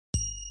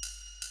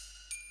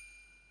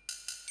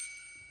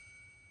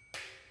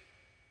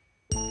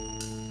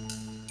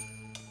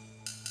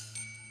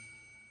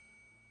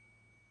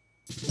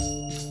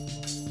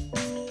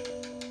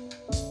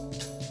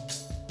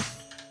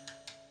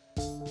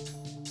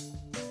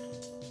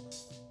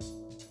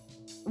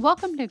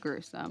Welcome to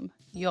Gruesome,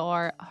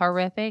 your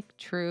horrific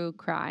true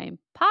crime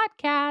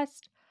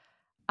podcast.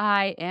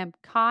 I am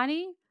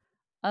Connie,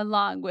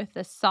 along with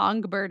the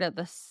songbird of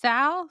the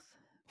South,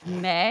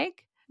 Meg.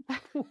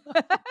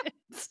 What?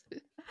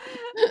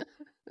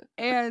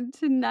 And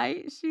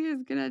tonight she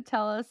is going to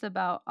tell us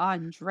about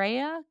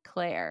Andrea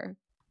Claire.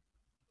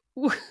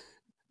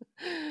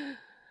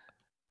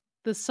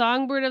 The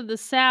songbird of the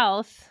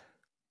South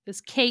is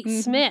Kate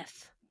Mhm.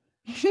 Smith.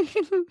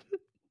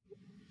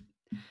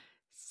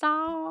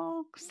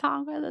 Song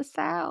of the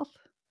South.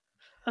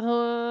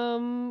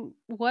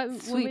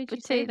 What Sweet made you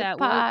say potato that?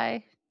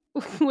 pie.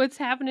 What's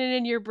happening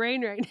in your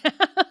brain right now?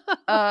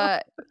 Uh,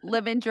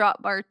 Lemon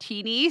drop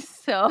martinis.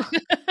 So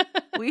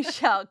we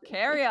shall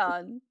carry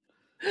on.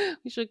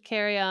 We should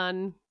carry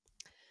on.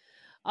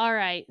 All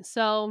right.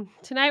 So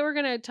tonight we're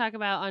going to talk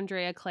about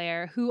Andrea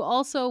Claire, who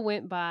also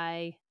went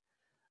by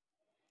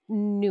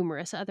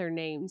numerous other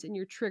names, and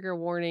your trigger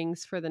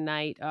warnings for the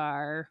night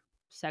are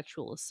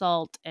sexual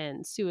assault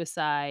and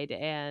suicide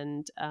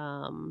and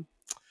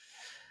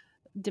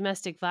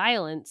domestic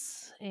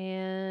violence.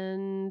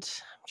 And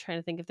I'm trying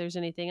to think if there's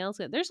anything else.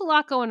 There's a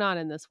lot going on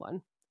in this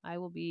one.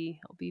 I'll be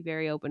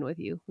very open with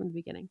you from the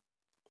beginning.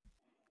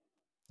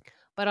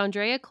 But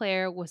Andrea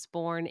Claire was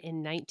born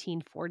in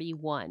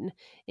 1941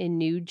 in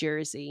New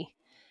Jersey.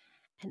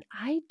 And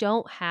I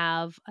don't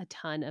have a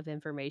ton of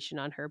information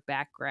on her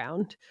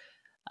background,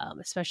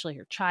 especially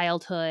her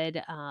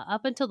childhood,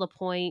 up until the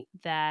point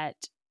that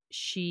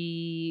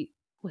she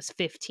was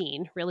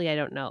 15. Really, I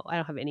don't know. I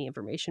don't have any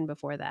information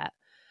before that.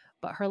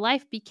 But her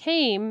life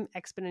became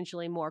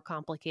exponentially more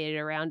complicated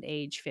around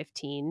age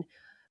 15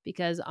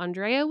 because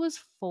Andrea was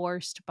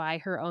forced by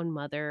her own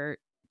mother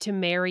to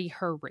marry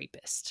her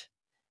rapist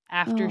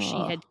after she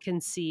Oh, had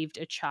conceived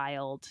a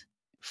child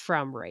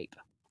from rape.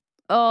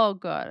 oh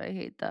God, I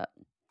hate that.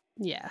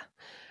 Yeah.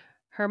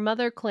 Her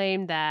mother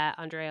claimed that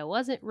Andrea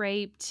wasn't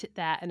raped,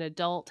 that an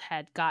adult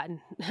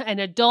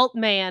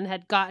man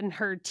had gotten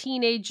her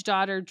teenage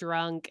daughter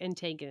drunk and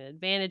taken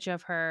advantage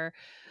of her,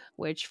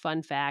 which,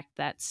 fun fact,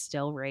 that's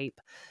still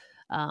rape.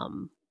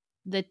 Um,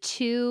 the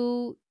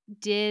two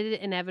did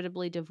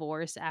inevitably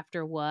divorce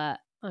after what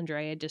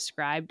Andrea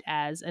described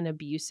as an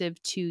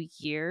abusive 2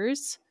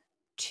 years.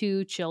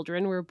 Two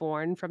children were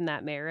born from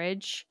that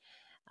marriage.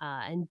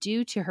 And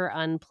due to her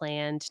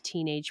unplanned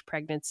teenage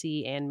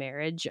pregnancy and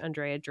marriage,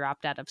 Andrea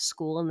dropped out of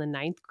school in the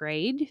ninth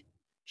grade.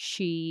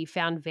 She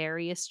found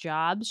various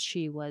jobs.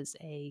 She was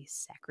a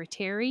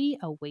secretary,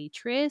 a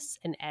waitress,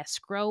 an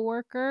escrow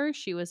worker.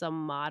 She was a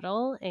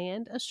model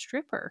and a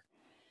stripper.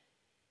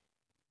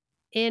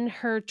 In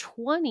her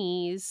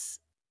 20s,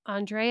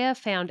 Andrea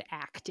found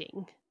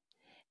acting,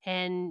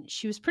 and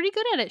she was pretty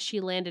good at it. She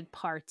landed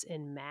parts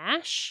in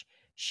MASH.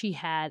 She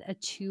had a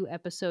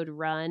 2-episode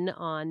run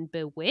on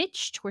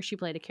Bewitched, where she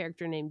played a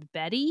character named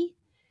Betty.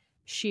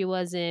 She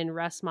was in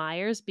Russ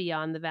Meyer's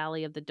Beyond the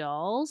Valley of the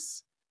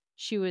Dolls.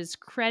 She was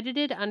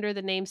credited under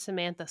the name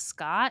Samantha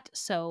Scott,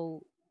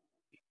 so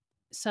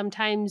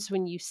sometimes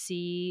when you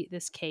see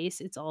this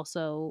case, it's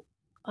also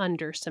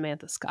under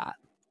Samantha Scott.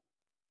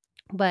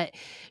 But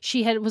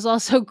was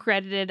also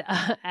credited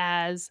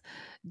as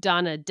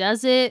Donna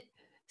Does It,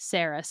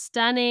 Sarah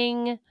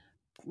Stunning,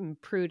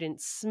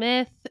 Prudence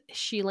Smith.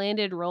 She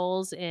landed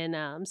roles in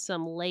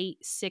some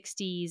late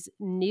 60s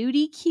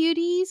nudie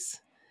cuties,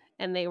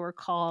 and they were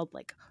called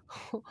like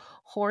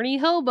Horny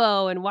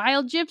Hobo and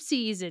Wild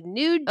Gypsies and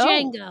Nude Oh,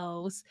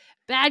 Django's,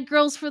 Bad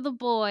Girls for the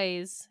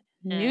Boys,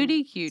 and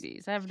nudie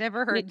cuties. I've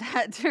never heard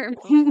that term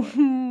before.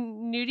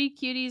 nudie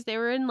cuties. They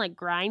were in like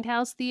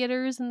grindhouse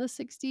theaters in the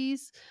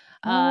 60s.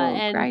 Oh,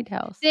 And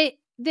grindhouse.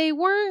 they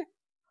weren't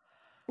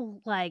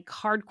like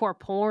hardcore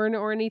porn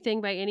or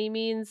anything by any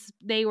means.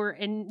 They were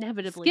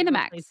inevitably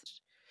Skinamax.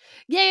 replaced.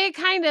 Yeah,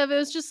 kind of. It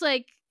was just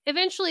like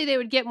eventually they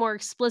would get more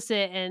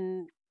explicit,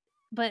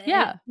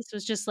 Yeah. this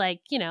was just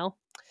like,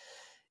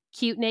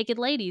 cute naked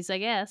ladies, I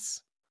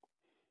guess.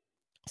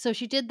 So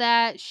she did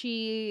that.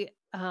 She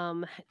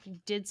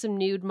did some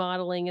nude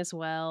modeling as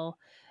well.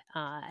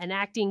 And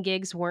acting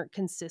gigs weren't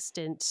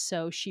consistent,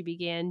 so she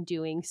began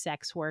doing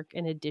sex work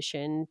in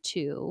addition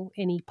to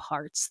any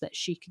parts that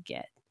she could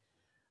get.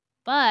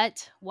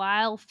 But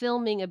while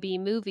filming a B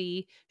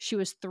movie, she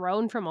was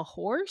thrown from a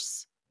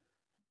horse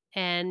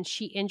and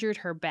she injured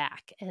her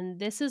back. And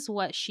this is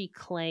what she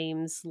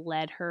claims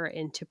led her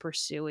into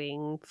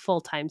pursuing full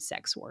time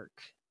sex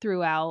work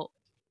throughout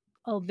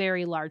a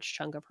very large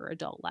chunk of her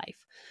adult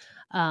life.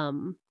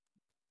 Um,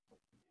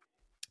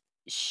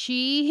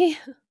 she,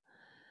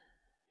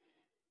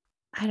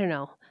 I don't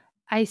know,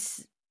 I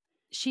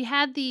she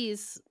had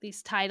these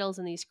titles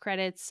and these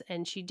credits,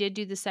 and she did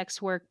do the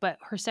sex work, but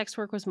her sex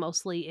work was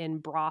mostly in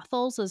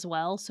brothels as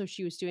well, so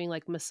she was doing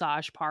like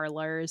massage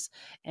parlors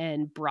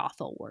and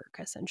brothel work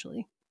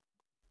essentially.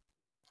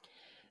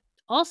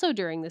 Also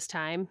during this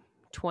time,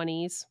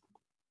 20s,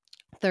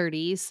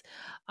 30s,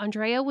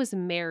 Andrea was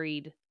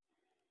married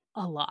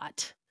a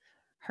lot.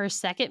 Her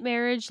second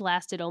marriage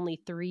lasted only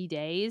 3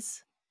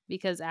 days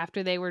because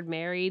after they were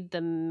married,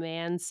 the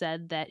man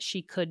said that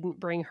she couldn't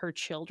bring her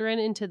children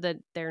into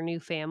their new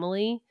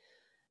family.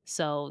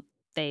 So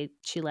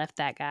she left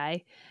that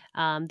guy.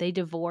 They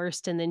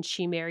divorced, and then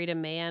she married a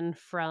man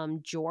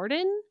from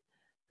Jordan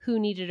who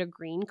needed a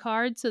green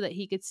card so that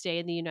he could stay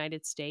in the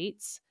United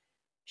States.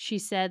 She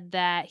said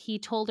that he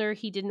told her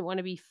he didn't want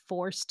to be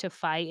forced to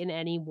fight in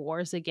any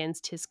wars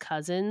against his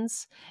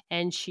cousins,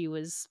 and she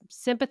was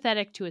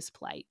sympathetic to his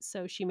plight.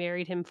 So she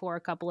married him for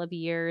a couple of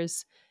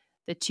years.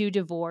 The two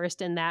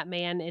divorced, and that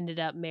man ended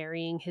up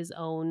marrying his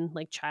own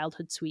like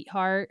childhood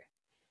sweetheart.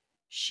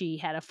 She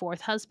had a fourth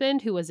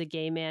husband who was a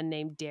gay man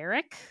named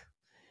Derek.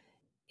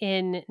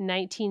 In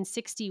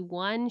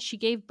 1961, she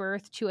gave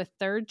birth to a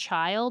third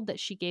child that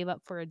she gave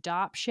up for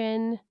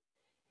adoption.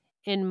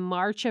 In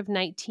March of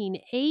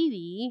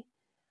 1980,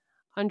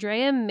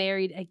 Andrea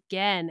married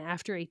again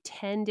after a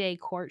 10-day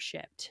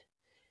courtship,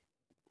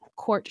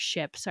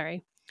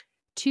 sorry.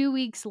 2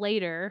 weeks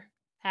later,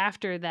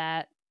 after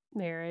that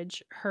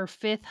marriage, her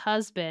fifth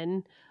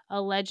husband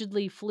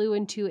allegedly flew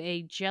into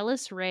a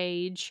jealous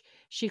rage.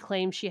 She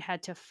claimed she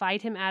had to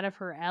fight him out of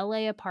her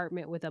LA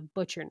apartment with a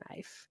butcher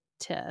knife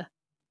to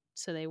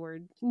so they were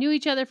knew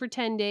each other for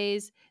 10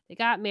 days. They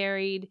got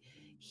married.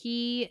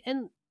 He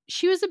and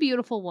she was a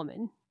beautiful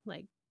woman.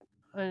 Like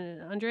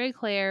Andrea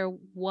Claire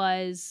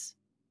was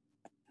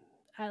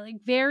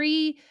like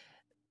very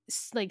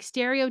like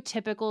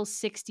stereotypical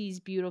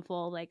 60s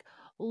beautiful, like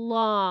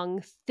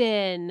long,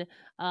 thin,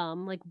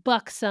 like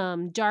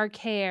buxom, dark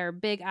hair,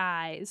 big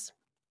eyes.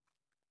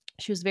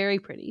 She was very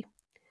pretty.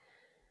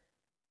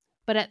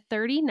 But at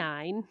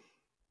 39,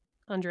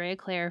 Andrea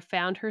Claire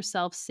found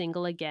herself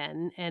single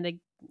again and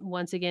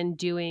once again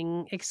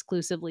doing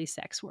exclusively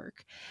sex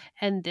work.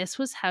 And this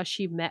was how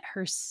she met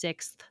her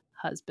sixth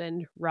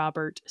husband,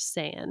 Robert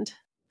Sand.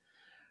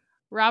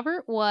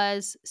 Robert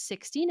was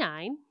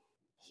 69.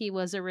 He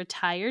was a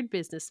retired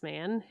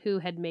businessman who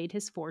had made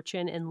his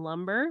fortune in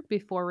lumber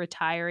before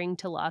retiring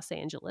to Los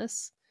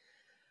Angeles.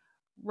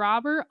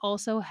 Robert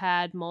also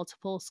had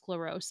multiple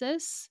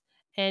sclerosis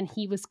and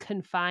he was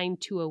confined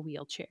to a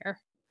wheelchair.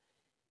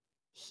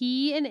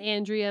 He and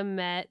Andrea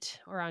met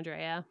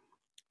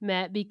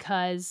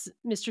because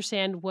Mr.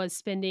 Sand was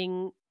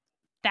spending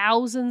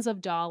thousands of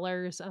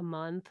dollars a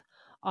month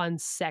on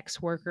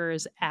sex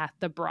workers at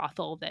the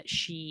brothel that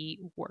she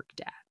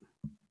worked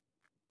at.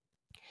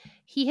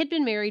 He had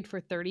been married for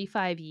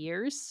 35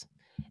 years,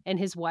 and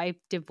his wife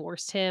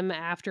divorced him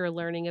after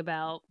learning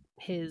about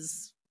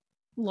his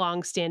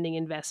long-standing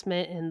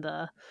investment in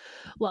the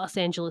Los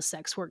Angeles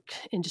sex work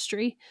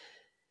industry.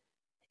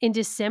 In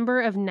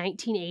December of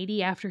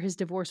 1980, after his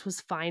divorce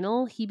was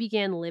final, he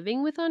began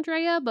living with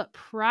Andrea. But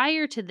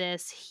prior to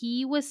this,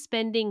 he was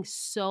spending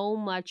so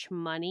much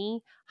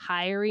money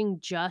hiring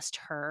just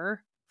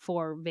her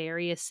for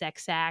various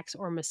sex acts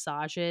or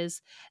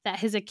massages that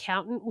his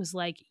accountant was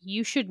like,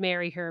 you should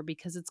marry her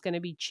because it's going to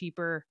be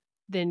cheaper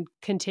than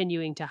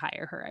continuing to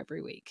hire her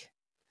every week.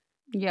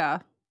 Yeah.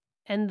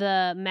 And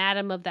the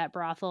madam of that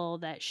brothel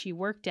that she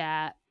worked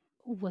at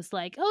was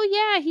like, "Oh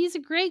yeah, he's a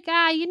great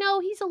guy. You know,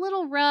 he's a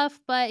little rough,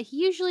 but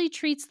he usually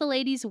treats the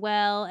ladies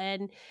well."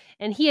 And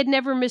he had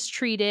never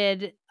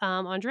mistreated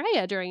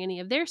Andrea during any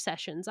of their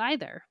sessions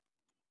either.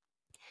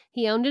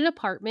 He owned an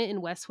apartment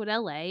in Westwood,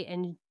 LA,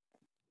 and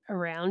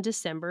around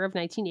December of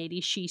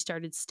 1980, she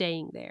started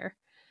staying there.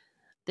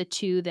 The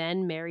two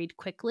then married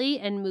quickly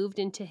and moved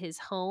into his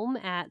home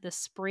at the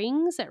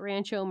Springs at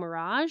Rancho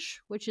Mirage,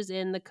 which is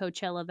in the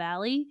Coachella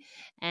Valley,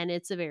 and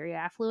it's a very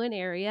affluent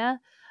area.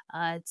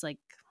 It's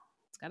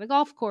got a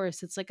golf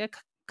course. It's like a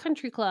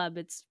country club.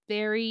 It's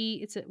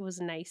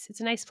a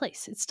nice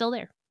place. It's still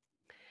there.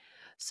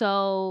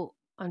 So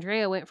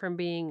Andrea went from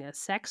being a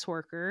sex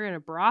worker in a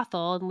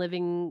brothel and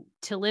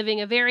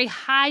living a very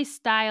high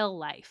style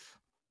life.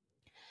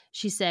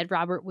 She said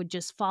Robert would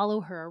just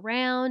follow her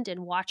around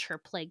and watch her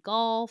play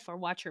golf or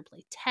watch her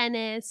play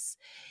tennis.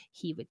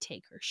 He would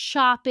take her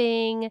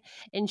shopping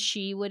and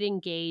she would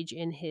engage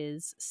in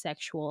his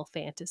sexual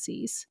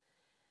fantasies.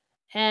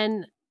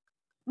 And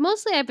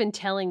mostly I've been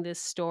telling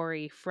this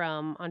story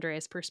from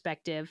Andrea's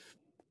perspective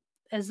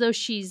as though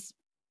she's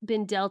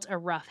been dealt a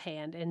rough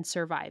hand in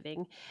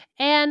surviving.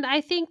 And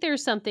I think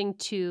there's something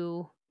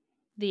to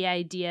the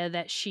idea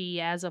that she,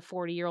 as a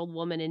 40-year-old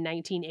woman in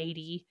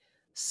 1980,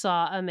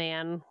 saw a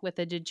man with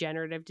a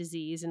degenerative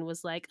disease and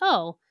was like,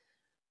 oh,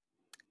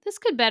 this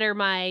could better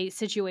my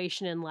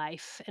situation in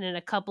life. And in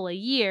a couple of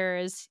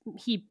years,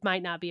 he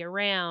might not be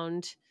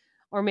around,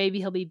 or maybe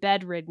he'll be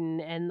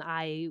bedridden and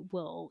I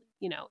will,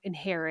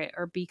 inherit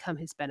or become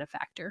his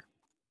benefactor.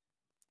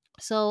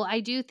 So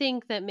I do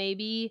think that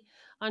maybe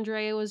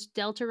Andrea was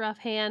dealt a rough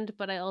hand,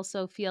 but I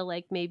also feel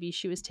like maybe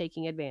she was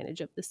taking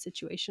advantage of this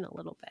situation a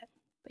little bit.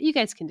 But you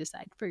guys can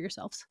decide for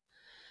yourselves.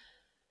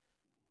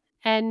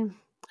 And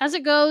as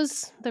it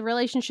goes, the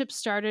relationship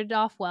started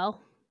off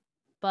well,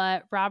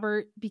 but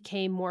Robert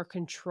became more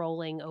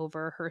controlling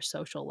over her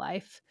social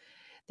life.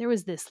 There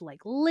was this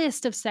like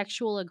list of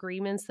sexual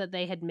agreements that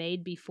they had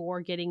made before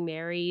getting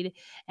married,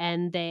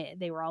 and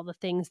they were all the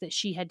things that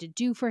she had to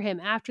do for him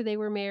after they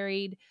were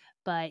married.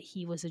 but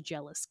he was a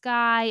jealous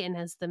guy. And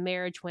as the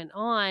marriage went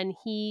on,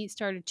 he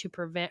started to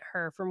prevent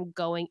her from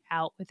going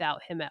out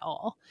without him at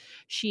all.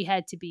 She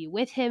had to be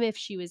with him if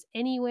she was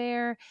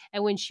anywhere.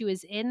 And when she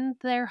was in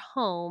their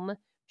home,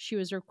 she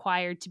was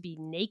required to be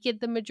naked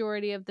the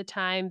majority of the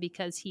time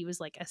because he was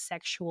like a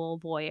sexual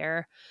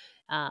voyeur.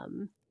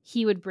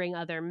 He would bring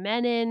other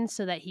men in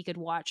so that he could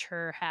watch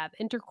her have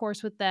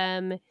intercourse with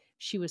them.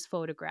 She was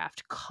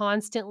photographed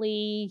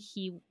constantly.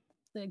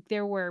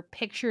 There were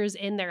pictures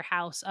in their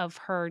house of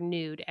her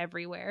nude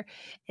everywhere.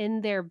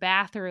 In their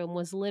bathroom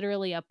was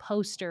literally a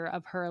poster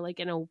of her like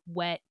in a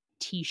wet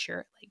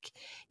t-shirt. Like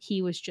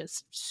he was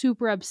just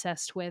super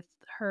obsessed with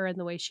her and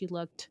the way she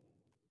looked.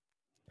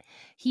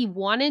 He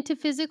wanted to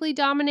physically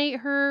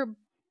dominate her,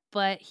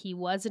 but he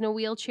was in a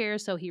wheelchair,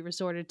 so he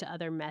resorted to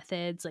other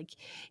methods. Like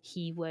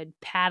he would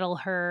paddle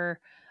her,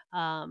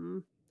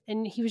 um,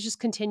 and he was just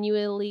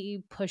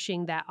continually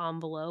pushing that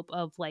envelope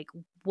of like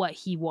what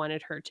he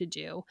wanted her to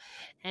do.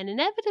 And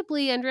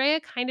inevitably, Andrea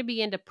kind of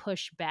began to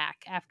push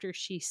back after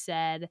she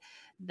said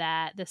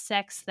that the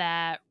sex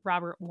that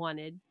Robert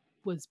wanted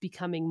was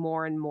becoming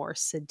more and more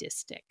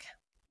sadistic.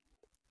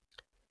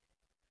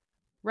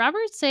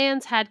 Robert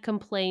Sands had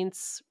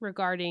complaints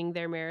regarding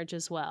their marriage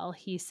as well.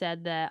 He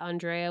said that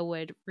Andrea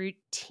would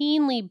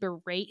routinely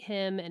berate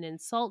him and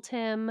insult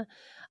him,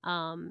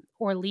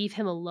 or leave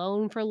him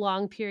alone for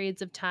long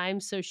periods of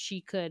time so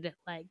she could,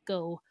 like,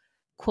 go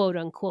quote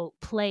unquote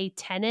play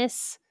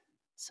tennis.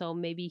 So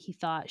maybe he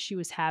thought she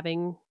was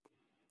having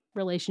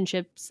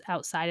relationships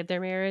outside of their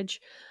marriage.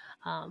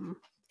 Um,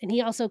 and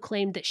he also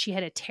claimed that she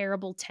had a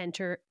terrible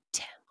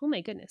oh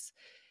my goodness.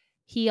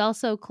 He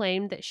also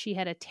claimed that she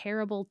had a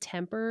terrible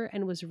temper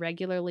and was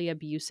regularly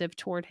abusive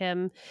toward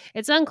him.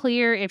 It's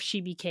unclear if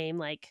she became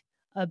like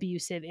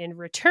abusive in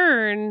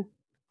return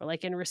or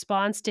like in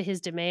response to his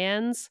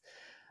demands,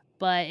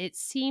 but it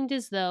seemed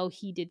as though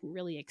he didn't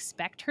really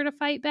expect her to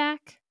fight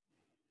back.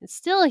 And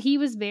still, he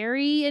was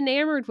very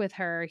enamored with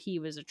her. He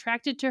was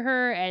attracted to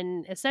her,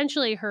 and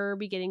essentially, her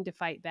beginning to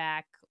fight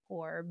back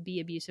or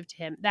be abusive to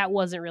him, that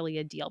wasn't really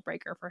a deal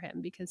breaker for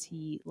him because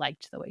he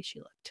liked the way she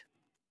looked.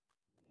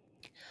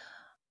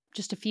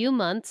 Just a few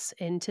months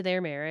into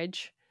their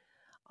marriage,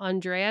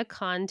 Andrea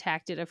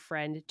contacted a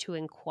friend to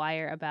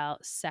inquire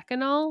about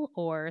Seconal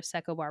or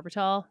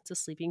secobarbital. It's a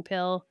sleeping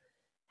pill,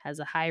 has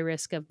a high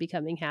risk of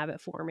becoming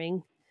habit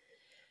forming.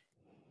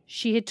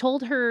 She had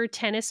told her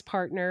tennis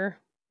partner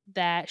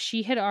that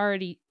she had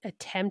already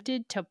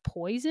attempted to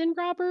poison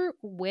Robert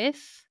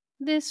with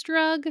this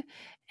drug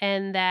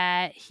and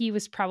that he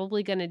was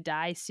probably going to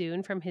die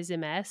soon from his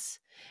MS.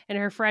 And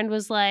her friend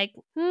was like,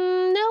 no,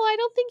 I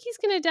don't think he's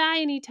going to die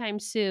anytime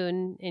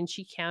soon. And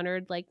she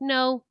countered, like,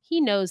 no,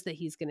 he knows that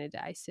he's going to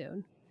die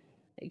soon.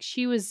 Like,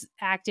 she was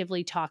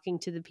actively talking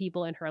to the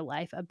people in her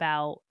life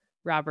about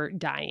Robert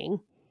dying.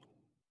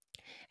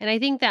 And I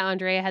think that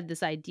Andrea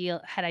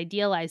had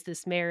idealized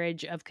this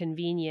marriage of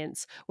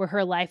convenience where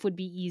her life would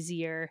be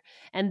easier.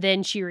 And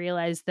then she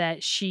realized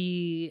that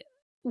she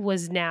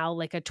was now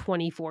like a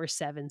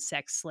 24/7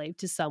 sex slave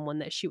to someone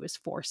that she was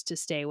forced to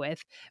stay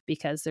with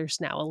because there's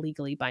now a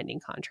legally binding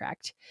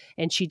contract.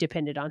 And she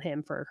depended on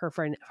him for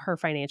her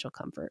financial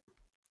comfort.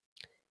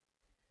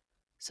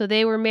 So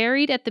they were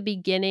married at the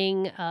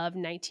beginning of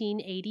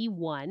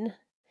 1981.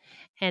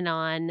 And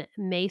on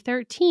May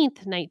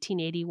 13th,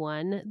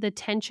 1981, the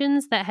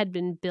tensions that had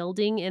been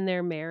building in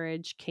their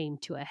marriage came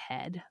to a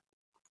head.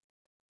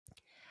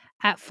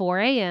 At 4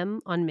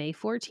 a.m. on May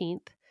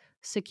 14th,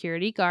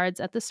 security guards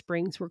at the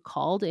Springs were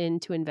called in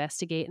to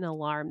investigate an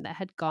alarm that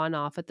had gone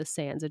off at the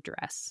Sands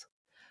address.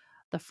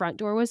 The front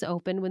door was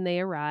open when they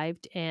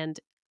arrived, and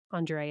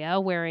Andrea,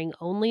 wearing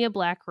only a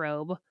black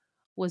robe,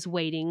 was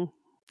waiting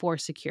for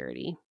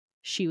security.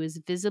 She was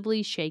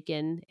visibly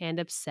shaken and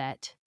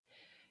upset.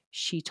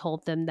 She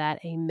told them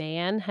that a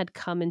man had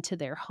come into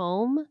their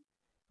home,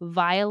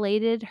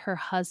 violated her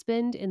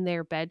husband in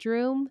their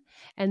bedroom,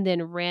 and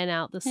then ran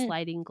out the Hmm.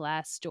 sliding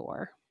glass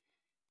door.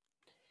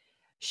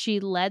 She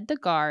led the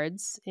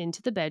guards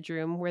into the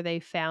bedroom where they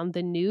found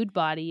the nude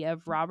body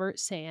of Robert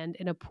Sand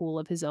in a pool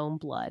of his own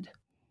blood.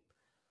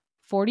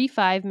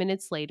 45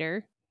 minutes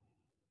later,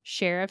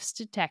 Sheriff's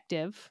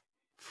detective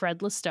Fred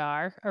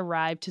Lestar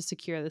arrived to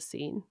secure the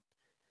scene.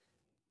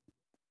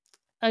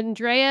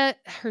 Andrea,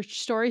 her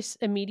stories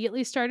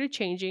immediately started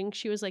changing.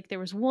 She was like, there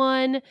was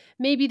one,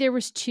 maybe there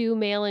was two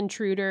male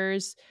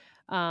intruders.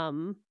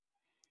 Um,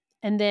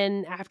 and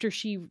then after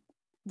she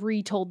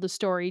retold the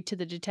story to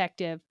the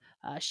detective,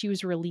 she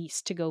was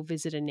released to go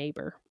visit a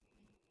neighbor.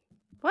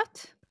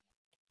 What?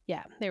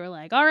 Yeah, they were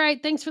like, all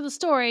right, thanks for the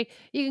story.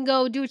 You can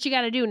go do what you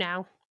got to do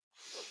now.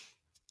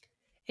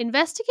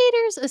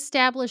 Investigators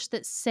established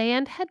that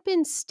Sand had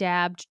been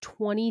stabbed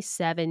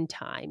 27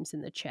 times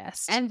in the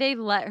chest. And they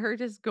let her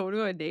just go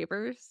to a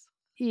neighbor's?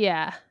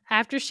 Yeah.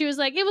 After she was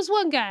like, it was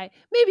one guy.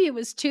 Maybe it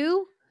was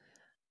two.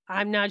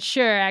 I'm not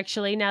sure,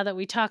 actually, now that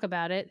we talk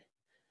about it.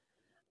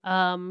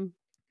 Um,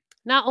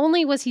 Not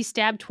only was he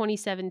stabbed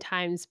 27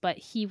 times, but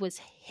he was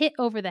hit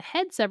over the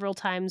head several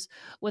times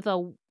with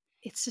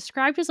it's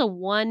described as a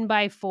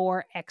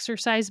 1x4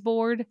 exercise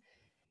board.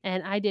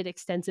 and I did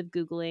extensive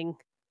Googling.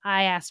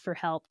 I asked for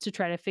help to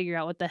try to figure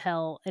out what the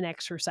hell an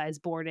exercise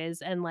board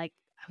is, and, like,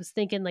 I was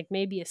thinking, like,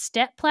 maybe a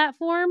step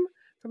platform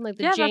from, like,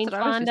 the Yeah, that's Jane what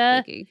I was just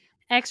Fonda thinking.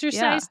 Yeah.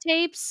 exercise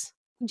tapes.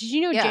 Did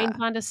you know Jane Yeah.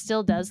 Fonda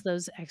still does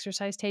those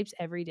exercise tapes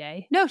every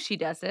day? No, she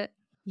doesn't.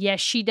 Yes,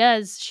 she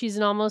does. She's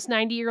an almost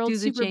 90-year-old Do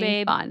the super Jane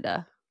babe.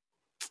 Fonda.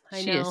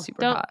 I She is know.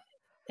 super hot.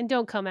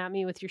 Don't come at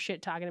me with your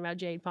shit talking about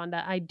Jane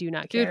Fonda. I do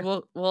not Dude,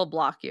 care. we'll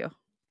block you.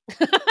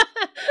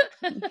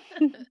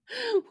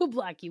 We'll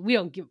block you. We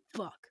don't give a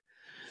fuck.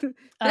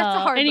 That's a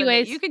hard limit. You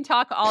Anyways, can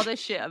talk all this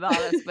shit about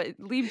us, but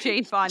leave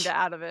Jane Fonda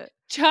out of it.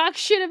 talk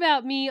shit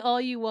about me all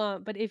you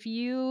want, but if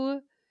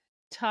you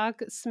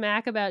talk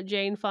smack about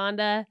Jane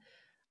Fonda,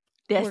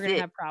 we're That's gonna it.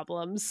 have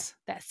problems.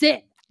 That's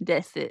it.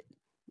 That's it.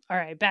 All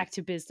right, back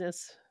to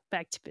business.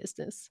 Back to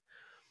business.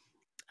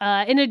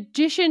 In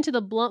addition to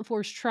the blunt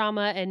force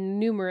trauma and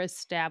numerous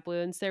stab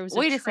wounds, there was a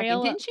Wait a second. trail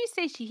of Didn't she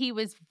say he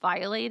was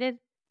violated?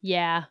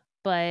 yeah,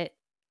 but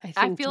I I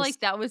think feel like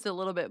just that was a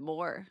little bit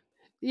more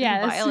than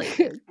yeah, that's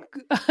violated.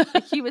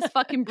 Like he was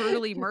fucking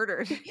brutally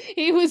murdered.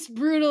 he was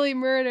brutally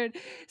murdered.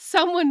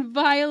 Someone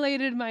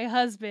violated my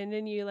husband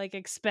and you, like,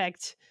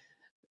 expect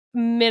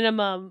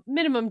minimum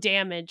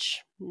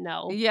damage.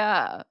 No.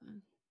 Yeah.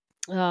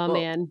 Oh, Well,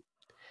 man.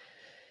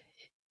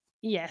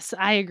 Yes,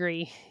 I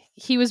agree.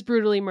 He was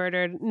brutally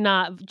murdered,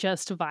 not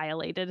just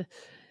violated.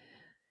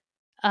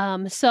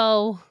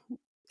 So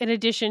in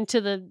addition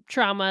to the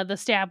trauma, the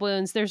stab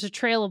wounds, there's a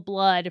trail of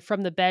blood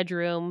from the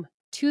bedroom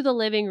to the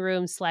living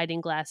room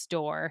sliding glass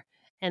door,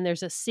 and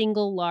there's a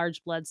single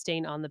large blood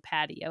stain on the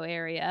patio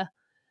area.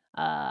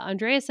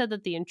 Andrea said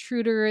that the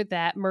intruder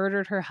that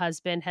murdered her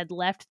husband had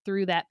left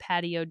through that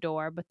patio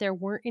door, but there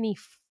weren't any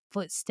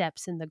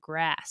footsteps in the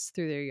grass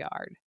through their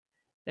yard.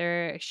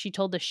 She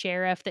told the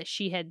sheriff that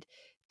she had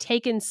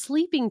taken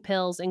sleeping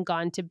pills and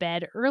gone to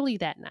bed early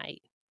that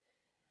night.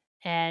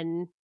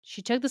 And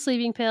she took the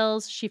sleeping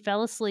pills, she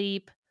fell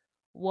asleep,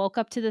 woke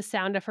up to the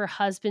sound of her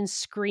husband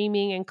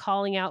screaming and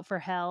calling out for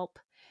help,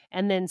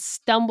 and then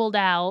stumbled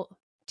out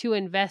to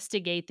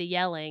investigate the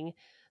yelling,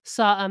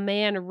 saw a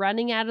man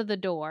running out of the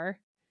door,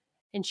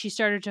 and she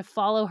started to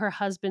follow her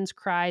husband's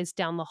cries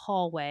down the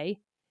hallway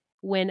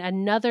when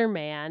another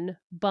man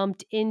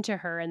bumped into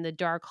her in the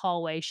dark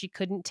hallway. She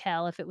couldn't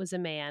tell if it was a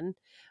man,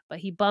 but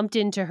he bumped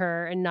into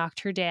her and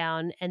knocked her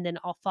down and then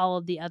all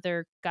followed the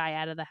other guy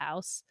out of the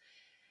house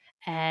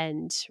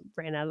and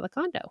ran out of the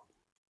condo.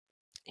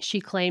 She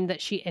claimed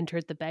that she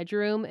entered the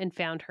bedroom and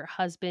found her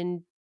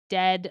husband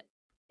dead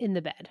in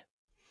the bed.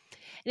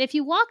 And if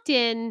you walked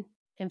in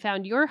and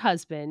found your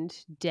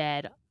husband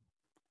dead,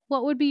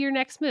 what would be your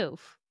next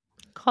move?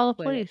 call the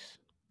Would police.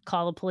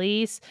 call the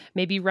police,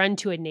 maybe run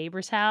to a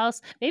neighbor's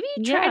house, maybe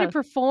you try to Yeah.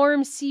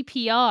 perform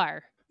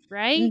CPR,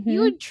 right?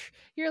 Mhm.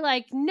 You're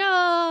like,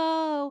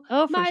 "No,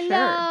 Oh, for my sure.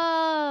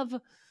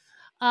 love."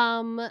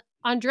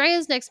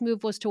 Andrea's next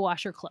move was to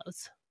wash her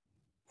clothes.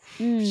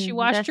 She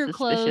washed That's her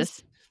clothes.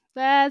 suspicious.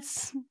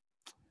 That's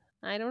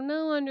I don't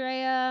know,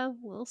 Andrea,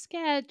 a little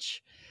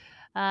sketch.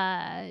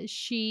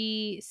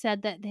 She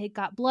said that they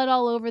got blood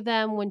all over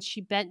them when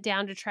she bent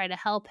down to try to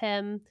help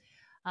him.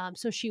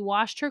 So she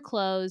washed her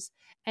clothes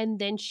and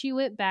then she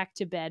went back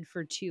to bed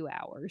for 2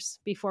 hours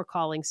before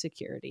calling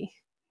security.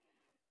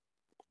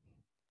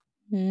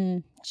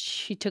 Mm.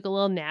 She took a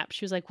little nap.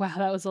 She was like, wow,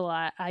 that was a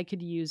lot. I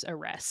could use a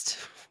rest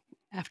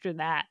after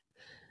that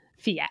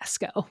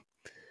fiasco.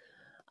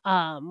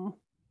 Um,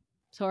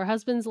 so her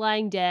husband's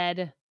lying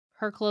dead.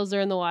 Her clothes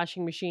are in the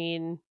washing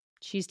machine.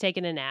 She's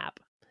taking a nap.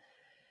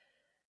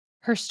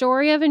 Her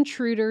story of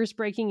intruders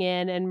breaking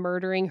in and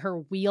murdering her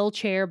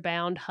wheelchair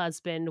bound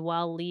husband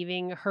while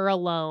leaving her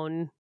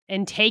alone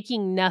and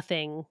taking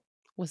nothing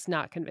was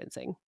not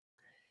convincing.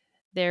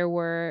 There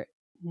were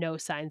no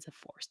signs of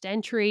forced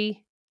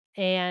entry.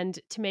 And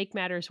to make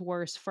matters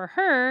worse for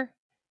her,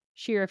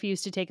 she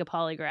refused to take a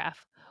polygraph,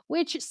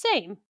 which,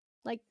 same.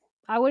 Like,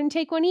 I wouldn't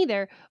take one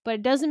either, but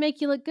it doesn't make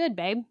you look good,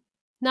 babe.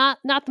 Not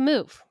the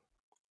move.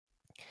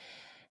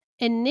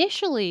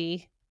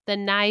 Initially, the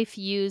knife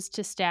used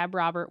to stab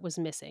Robert was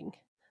missing,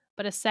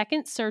 but a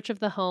second search of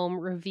the home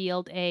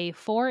revealed a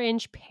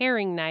 4-inch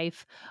paring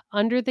knife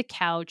under the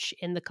couch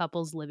in the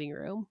couple's living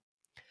room.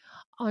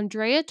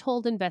 Andrea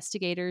told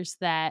investigators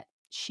that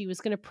she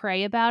was going to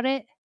pray about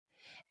it,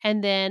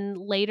 and then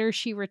later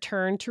she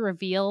returned to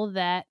reveal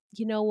that,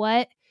 you know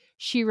what?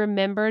 She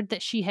remembered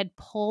that she had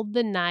pulled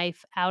the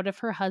knife out of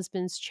her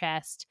husband's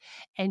chest,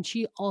 and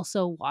she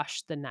also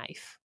washed the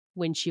knife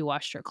when she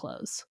washed her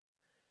clothes.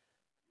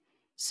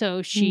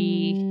 So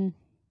she Mm.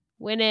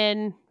 went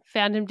in,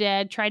 found him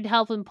dead, tried to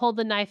help him, pulled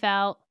the knife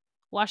out,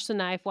 washed the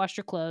knife, washed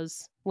her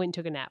clothes, went and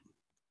took a nap.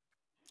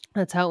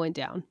 That's how it went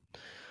down.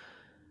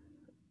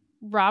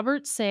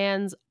 Robert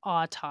Sands'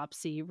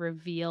 autopsy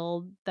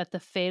revealed that the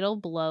fatal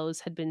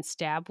blows had been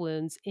stab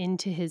wounds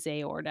into his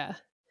aorta.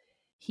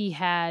 He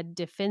had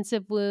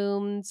defensive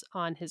wounds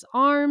on his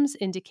arms,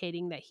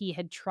 indicating that he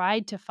had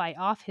tried to fight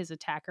off his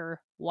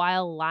attacker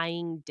while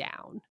lying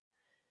down.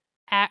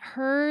 At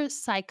her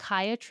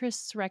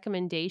psychiatrist's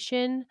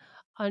recommendation,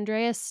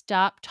 Andrea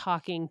stopped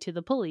talking to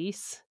the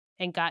police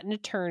and got an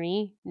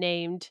attorney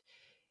named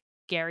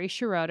Gary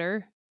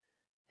Schroeder,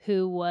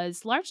 who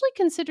was largely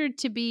considered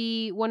to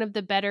be one of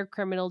the better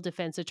criminal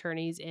defense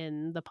attorneys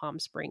in the Palm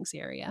Springs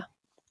area.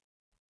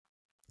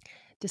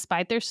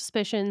 Despite their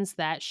suspicions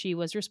that she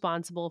was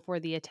responsible for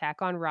the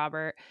attack on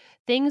Robert,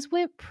 things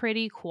went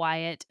pretty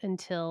quiet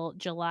until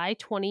July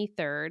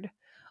 23rd,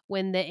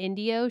 when the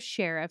Indio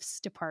Sheriff's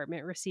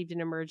Department received an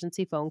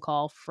emergency phone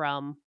call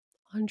from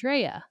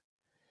Andrea.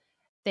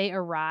 They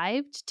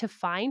arrived to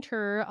find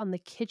her on the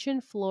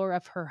kitchen floor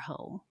of her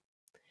home.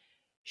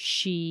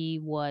 She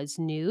was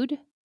nude.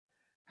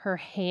 Her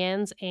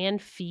hands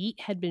and feet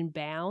had been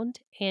bound,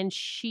 and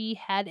she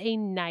had a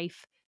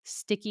knife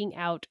sticking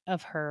out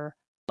of her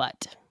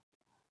butt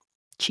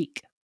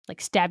cheek,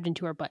 like stabbed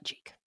into her butt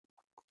cheek.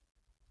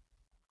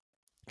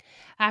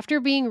 After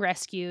being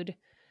rescued,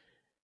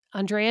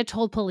 Andrea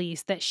told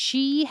police that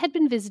she had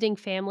been visiting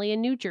family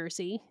in New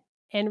Jersey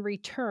and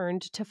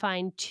returned to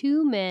find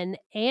two men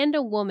and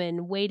a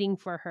woman waiting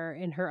for her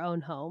in her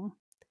own home.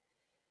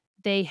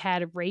 They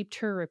had raped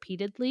her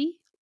repeatedly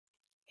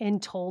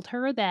and told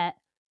her that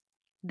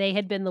they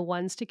had been the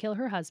ones to kill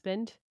her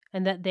husband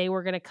and that they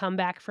were going to come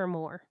back for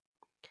more.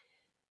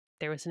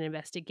 There was an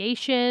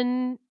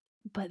investigation,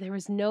 but there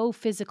was no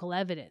physical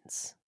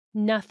evidence.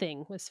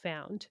 Nothing was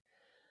found.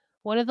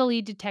 One of the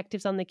lead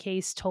detectives on the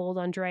case told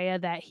Andrea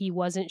that he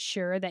wasn't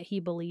sure that he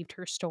believed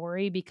her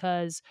story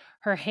because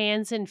her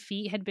hands and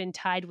feet had been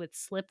tied with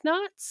slip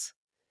knots.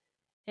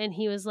 And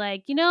he was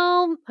like,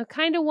 I'm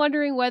kind of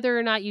wondering whether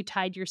or not you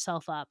tied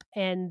yourself up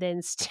and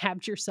then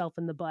stabbed yourself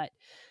in the butt.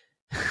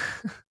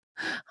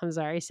 I'm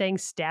sorry, saying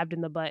stabbed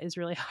in the butt is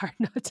really hard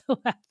not to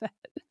laugh at.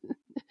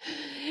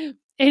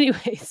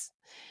 Anyways,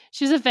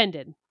 she was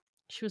offended.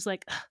 She was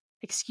like,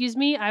 excuse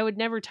me, I would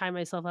never tie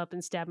myself up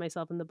and stab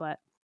myself in the butt.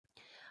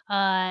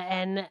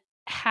 And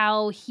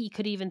how he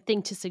could even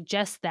think to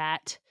suggest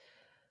that.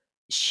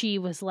 She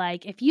was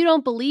like, if you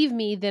don't believe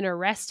me, then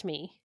arrest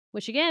me.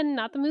 Which again,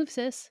 not the move,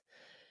 sis.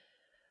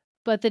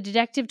 But the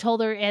detective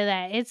told her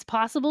that it's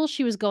possible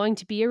she was going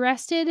to be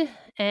arrested,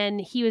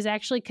 and he was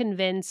actually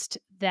convinced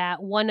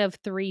that one of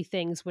three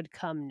things would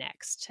come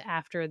next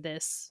after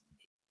this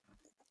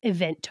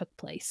event took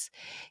place.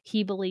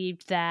 He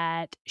believed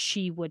that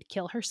she would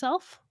kill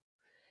herself,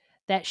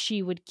 that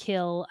she would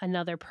kill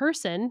another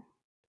person,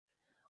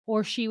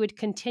 or she would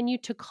continue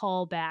to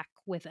call back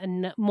with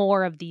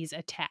more of these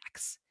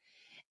attacks.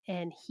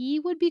 And he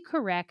would be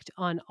correct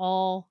on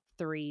all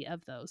three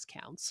of those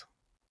counts.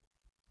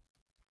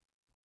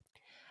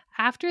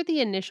 After the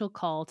initial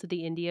call to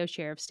the Indio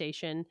Sheriff's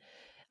Station,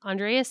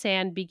 Andrea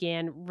Sand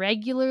began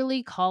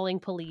regularly calling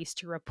police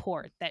to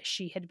report that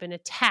she had been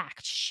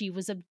attacked, she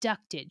was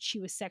abducted, she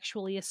was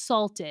sexually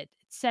assaulted,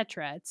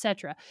 etc.,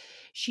 etc.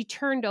 She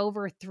turned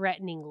over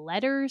threatening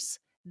letters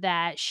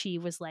that she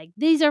was like,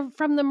 these are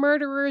from the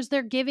murderers,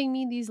 they're giving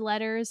me these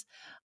letters.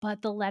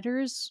 But the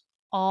letters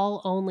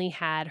all only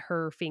had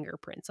her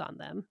fingerprints on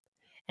them,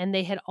 and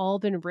they had all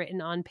been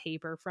written on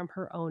paper from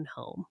her own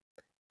home.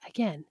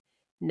 Again,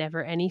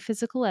 never any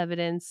physical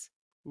evidence,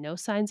 no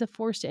signs of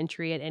forced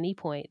entry at any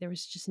point. There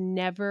was just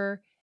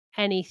never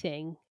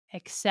anything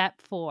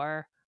except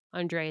for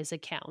Andrea's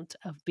account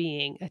of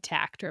being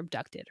attacked or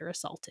abducted or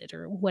assaulted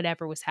or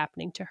whatever was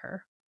happening to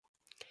her.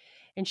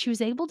 And she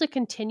was able to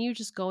continue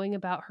just going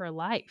about her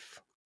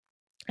life.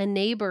 A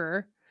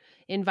neighbor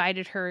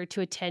invited her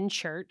to attend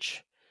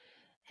church.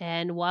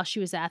 And while she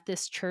was at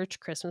this church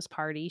Christmas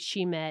party,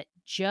 she met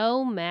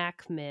Joe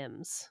Mac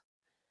Mims.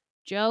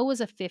 Joe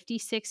was a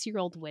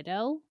 56-year-old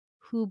widow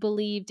who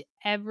believed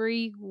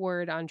every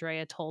word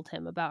Andrea told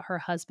him about her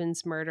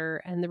husband's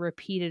murder and the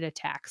repeated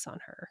attacks on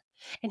her.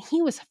 And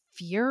he was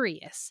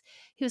furious.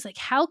 He was like,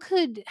 how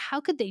could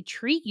they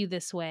treat you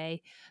this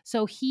way?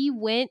 So he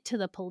went to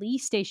the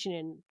police station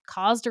and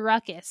caused a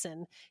ruckus,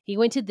 and he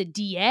went to the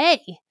DA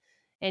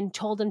and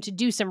told him to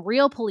do some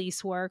real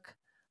police work,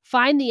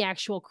 find the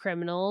actual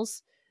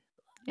criminals.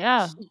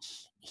 Yeah.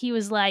 He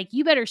was like,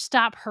 you better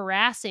stop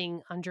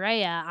harassing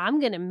Andrea. I'm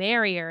going to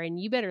marry her and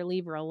you better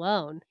leave her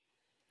alone.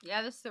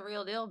 Yeah, this is the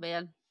real deal,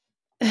 man.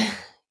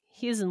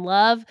 He's in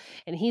love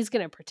and he's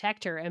going to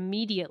protect her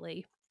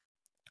immediately.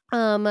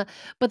 But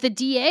the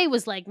DA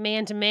was like,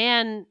 man to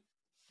man,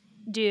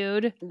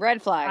 dude,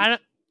 Red flag.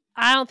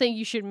 I don't think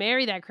you should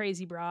marry that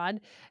crazy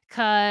broad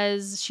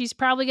because she's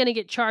probably going to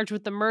get charged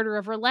with the murder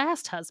of her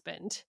last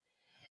husband.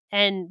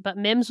 But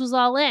Mims was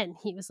all in.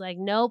 He was like,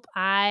 nope,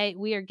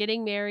 we are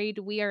getting married.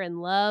 We are in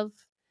love.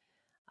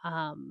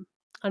 On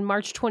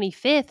March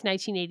 25th,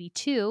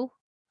 1982,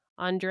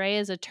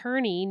 Andrea's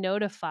attorney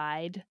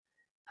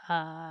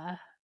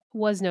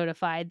was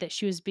notified that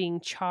she was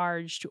being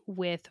charged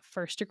with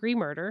first-degree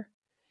murder.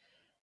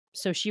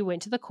 So she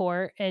went to the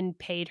court and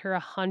paid her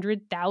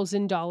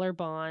 $100,000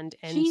 bond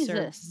and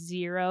served Jesus.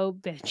 0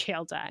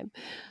 jail time.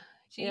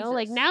 Jesus.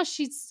 Like now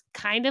she's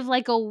kind of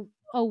like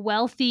a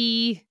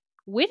wealthy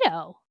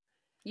widow.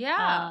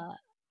 Yeah.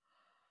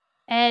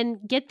 And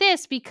get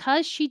this,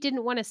 because she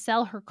didn't wanna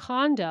sell her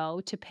condo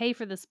to pay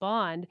for this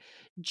bond,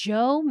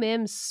 Joe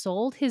Mims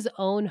sold his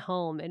own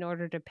home in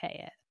order to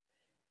pay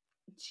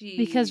it.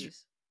 Because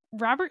Jeez.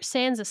 Robert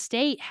Sands'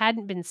 estate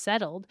hadn't been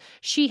settled.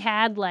 She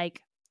had,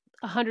 like,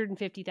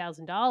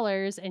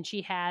 $150,000 and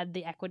she had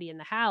the equity in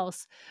the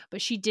house,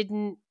 but she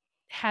didn't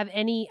have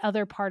any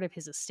other part of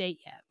his estate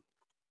yet.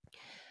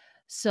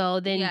 So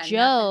then Yeah, nothing for,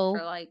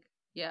 Joe like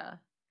yeah.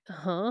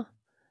 Uh-huh.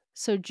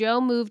 So Joe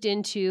moved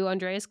into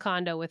Andrea's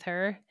condo with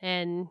her,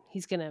 and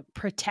he's gonna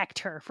protect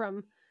her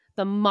from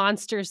the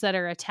monsters that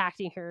are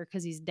attacking her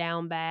because he's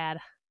down bad.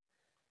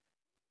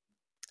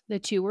 The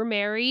two were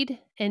married,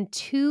 and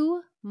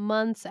 2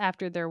 months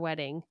after their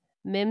wedding,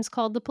 Mims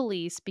called the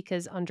police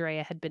because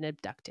Andrea had been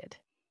abducted.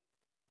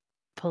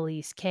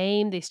 Police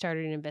came, they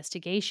started an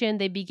investigation,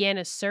 they began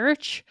a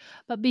search,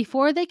 but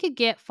before they could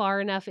get far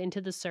enough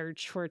into the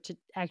search for it to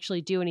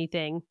actually do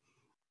anything,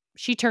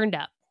 she turned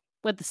up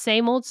with the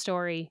same old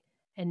story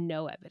and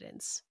no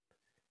evidence.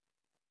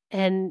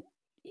 And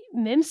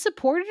Mims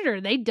supported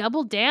her. They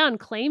doubled down,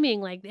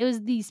 claiming like it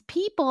was these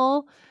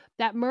people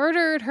that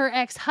murdered her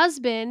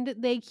ex-husband.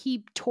 They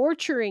keep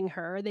torturing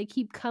her. They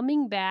keep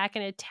coming back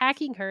and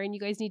attacking her, and you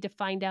guys need to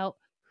find out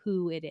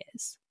who it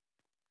is.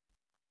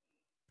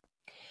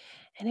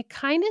 And it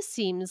kind of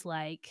seems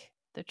like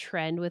the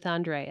trend with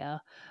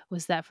Andrea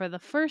was that for the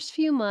first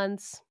few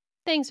months,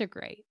 things are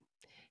great.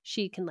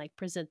 She can like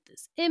present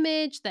this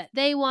image that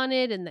they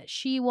wanted and that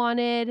she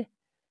wanted.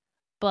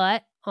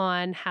 But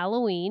on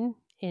Halloween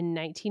in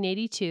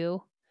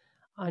 1982,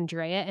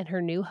 Andrea and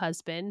her new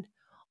husband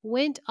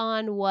went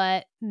on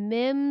what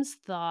Mims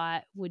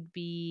thought would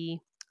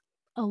be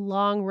a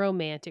long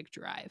romantic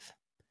drive.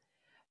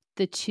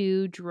 The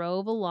two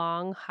drove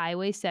along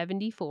Highway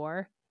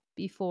 74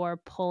 before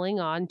pulling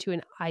onto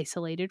an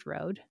isolated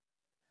road.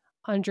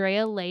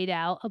 Andrea laid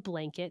out a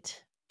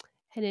blanket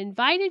and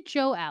invited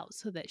Joe out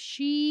so that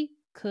she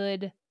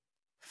could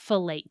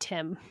fellate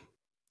him.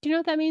 Do you know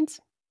what that means?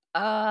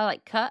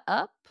 Like, cut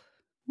up?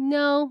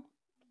 No,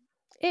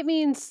 it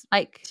means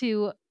Like,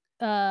 to,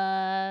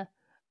 uh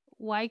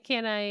why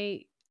can't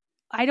I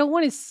don't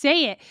wanna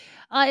say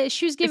it.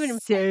 She was giving him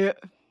say it.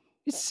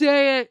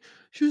 say it.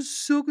 She was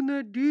sucking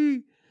that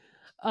D.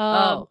 Um,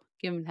 Oh,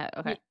 give him head, y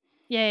okay.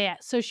 yeah, yeah.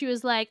 So she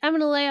was like, "I'm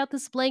gonna lay out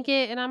this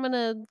blanket, and I'm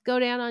gonna go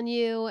down on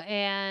you,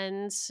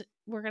 and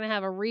we're gonna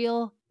have a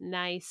real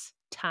nice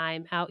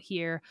time out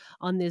here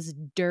on this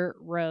dirt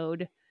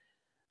road."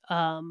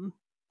 Um,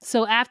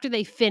 so after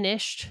they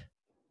finished,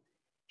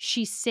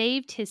 she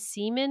saved his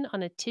semen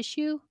on a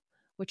tissue,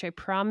 which I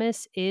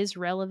promise is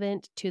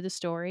relevant to the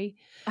story,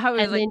 I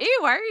was and like, then "Ew,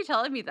 why are you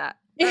telling me that?"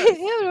 Gross.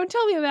 Ew, don't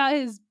tell me about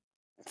his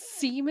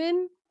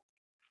semen.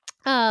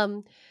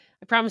 Um,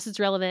 I promise it's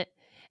relevant.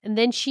 And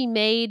then she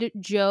made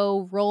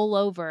Joe roll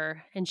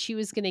over and she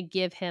was gonna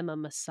give him a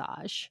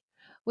massage,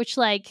 which,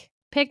 like,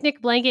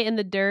 picnic blanket in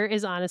the dirt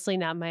is honestly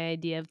not my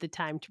idea of the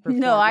time to No,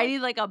 perform, I like, need,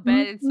 like, a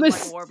bed and some, like,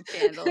 mas warm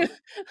candles.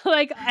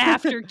 like,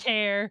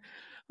 aftercare.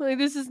 Like,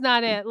 this is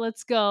not it.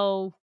 Let's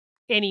go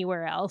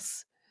anywhere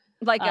else.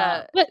 Like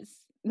a But s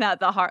not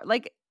the heart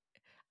like,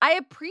 I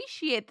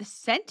appreciate the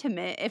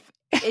sentiment if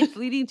it's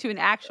leading to an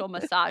actual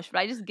massage, but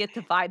I just get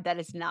the vibe that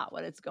it's not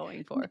what it's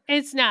going for.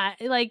 it's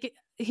not. Like,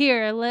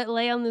 "Here,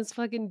 lay on this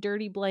fucking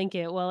dirty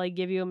blanket while I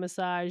give you a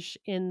massage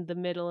in the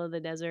middle of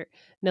the desert."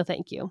 No,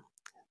 thank you,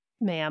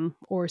 ma'am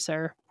or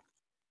sir.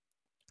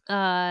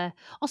 Uh,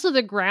 Also,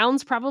 the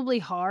ground's probably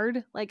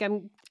hard. Like,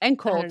 And I don't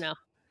cold. know.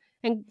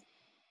 And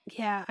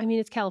yeah, I mean,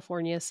 it's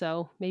California,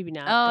 so maybe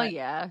not, Oh, but,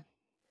 yeah.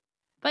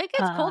 But it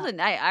gets uh cold at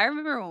night. I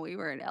remember when we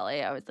were in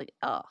LA, I was like,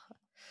 "Oh,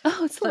 oh,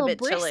 it's a it's a little bit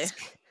chilly. brisk.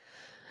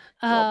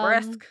 It's a little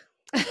Um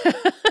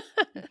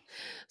brisk."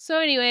 So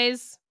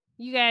anyways,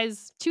 you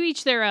guys, to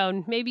each their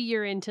own. Maybe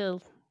you're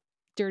into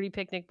dirty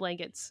picnic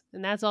blankets,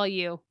 and that's all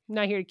you. I'm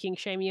not here to kink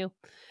shame you.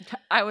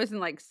 I was in,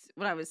 like, s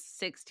when I was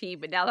 16,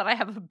 but now that I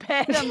have a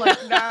bed, I'm like,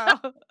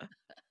 "No."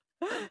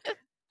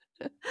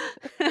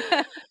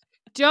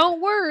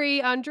 Don't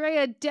worry,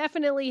 Andrea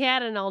definitely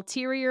had an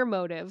ulterior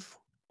motive.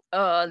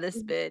 Oh,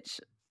 this bitch.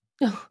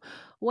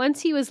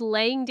 Once he was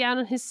laying down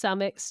on his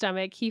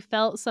stomach, he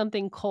felt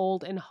something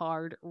cold and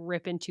hard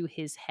rip into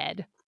his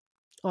head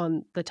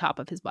on the top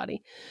of his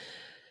body.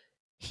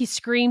 He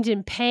screamed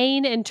in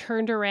pain and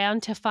turned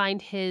around to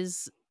find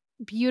his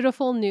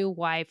beautiful new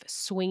wife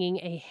swinging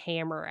a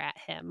hammer at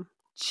him.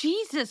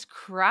 Jesus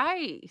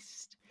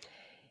Christ.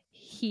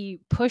 He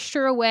pushed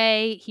her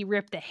away, he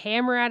ripped the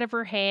hammer out of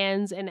her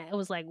hands, and it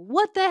was like,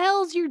 "What the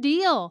hell's your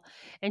deal?"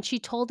 And she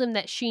told him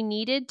that she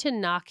needed to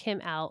knock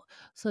him out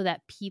so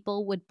that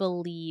people would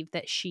believe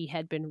that she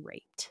had been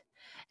raped.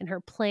 And her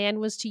plan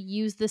was to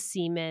use the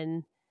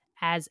semen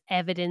as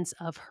evidence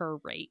of her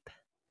rape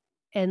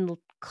and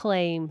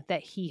claim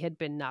that he had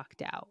been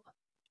knocked out,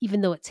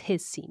 even though it's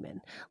his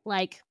semen.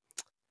 Like,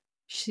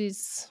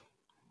 she's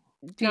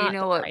Do you not the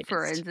know what brightest.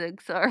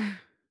 forensics are?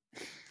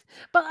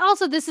 But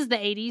also, this is the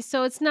 '80s,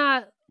 so it's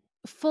not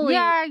fully.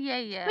 Yeah,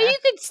 yeah, But yeah. you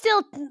could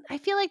still I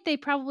feel like they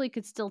probably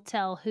could still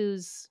tell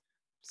whose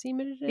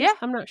semen it Yeah. is.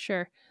 I'm not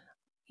sure.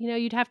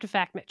 You'd have to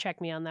fact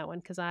check me on that one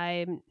because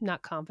I'm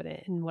not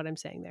confident in what I'm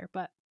saying there,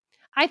 but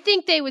I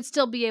think they would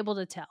still be able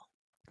to tell.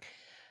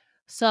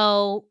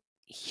 So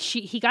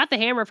he got the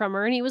hammer from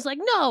her and he was like,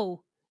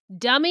 "No,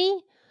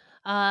 dummy."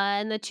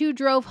 And the two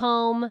drove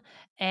home.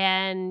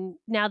 And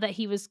now that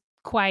he was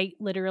quite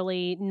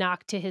literally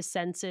knocked to his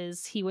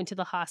senses, he went to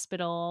the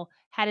hospital,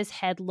 had his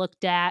head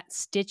looked at,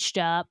 stitched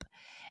up,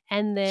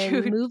 and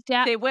then Dude, moved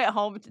out. they went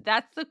home t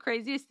that's the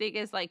craziest thing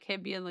is, like,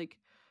 him being like,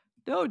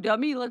 "No,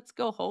 dummy, let's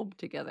go home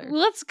together."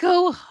 Let's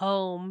go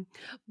home.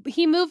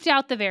 He moved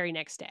out the very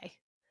next day.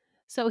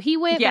 So he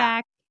went Yeah.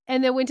 back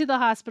and then went to the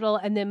hospital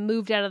and then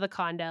moved out of the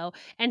condo,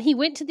 and he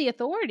went to the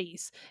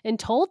authorities and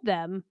told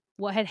them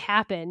what had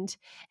happened,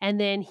 and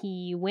then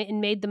he went and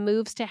made the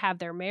moves to have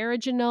their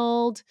marriage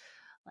annulled.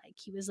 Like,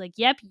 he was like,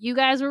 "Yep, you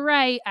guys were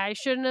right. I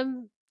shouldn't have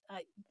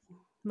I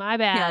my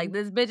Yeah, like, bad.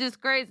 "This bitch is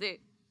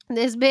crazy."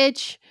 This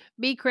bitch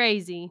be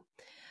crazy."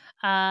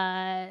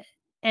 Uh,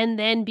 and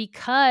then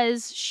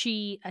because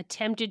she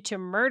attempted to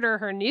murder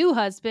her new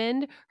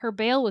husband, her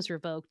bail was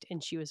revoked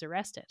and she was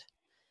arrested.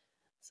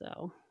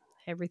 So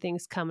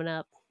everything's coming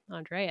up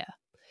Andrea.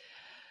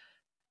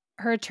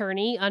 Her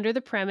attorney, under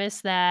the premise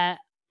that,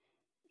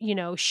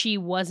 she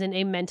wasn't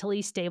a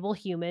mentally stable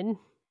human,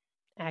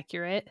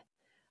 accurate,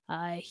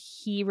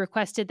 he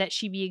requested that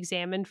she be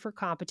examined for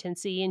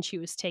competency and she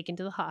was taken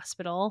to the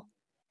hospital.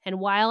 And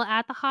while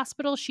at the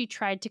hospital, she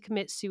tried to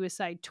commit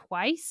suicide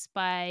twice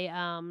by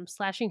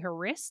slashing her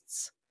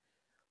wrists.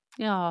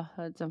 Yeah,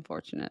 that's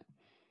unfortunate.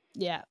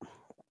 Yeah,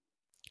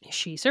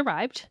 she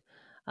survived.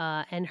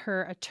 And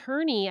her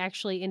attorney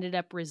actually ended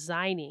up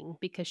resigning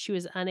because she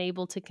was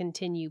unable to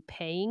continue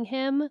paying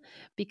him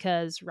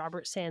because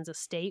Robert Sand's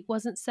estate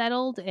wasn't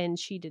settled and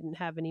she didn't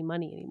have any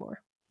money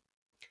anymore.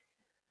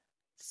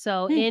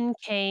 So Hmm. in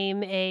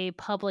came a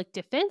public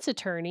defense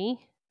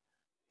attorney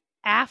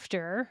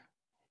after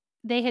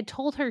they had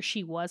told her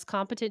she was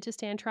competent to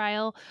stand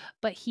trial,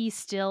 but he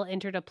still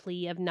entered a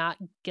plea of not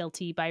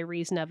guilty by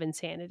reason of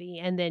insanity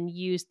and then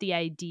used the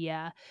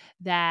idea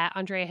that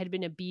Andrea had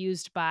been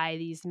abused by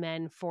these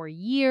men for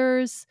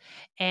years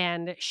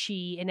and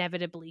she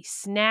inevitably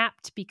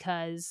snapped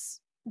because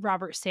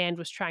Robert Sand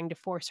was trying to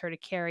force her to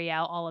carry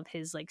out all of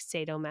his like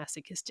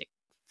sadomasochistic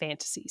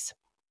fantasies.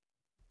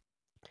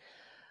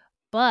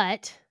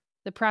 But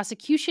the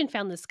prosecution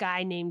found this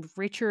guy named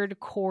Richard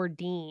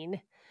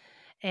Cordine,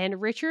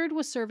 and Richard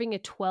was serving a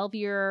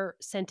 12-year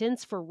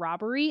sentence for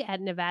robbery at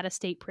Nevada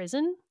State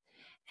Prison.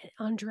 And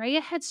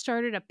Andrea had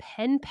started a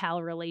pen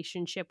pal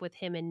relationship with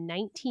him in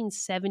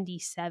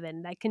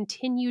 1977 that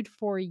continued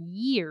for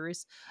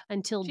years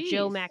until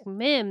Joe Jeez.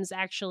 McMims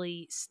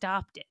actually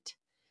stopped it.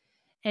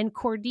 And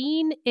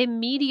Cordine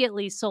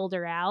immediately sold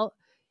her out.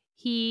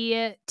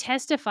 He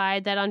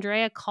testified that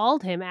Andrea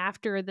called him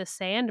after the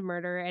Sand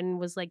murder and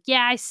was like,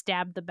 "Yeah, I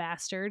stabbed the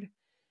bastard."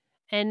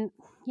 And,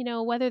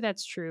 whether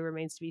that's true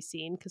remains to be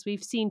seen because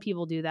we've seen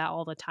people do that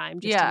all the time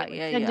just to Yeah, get, like,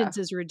 yeah, yeah.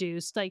 sentences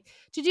reduced, like,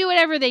 to do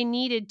whatever they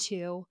needed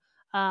to.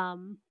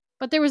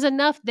 But there was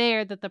enough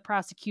there that the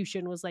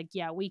prosecution was like,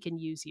 "Yeah, we can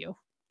use you."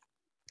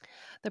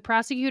 The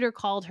prosecutor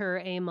called her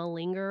a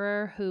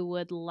malingerer who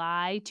would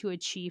lie to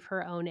achieve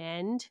her own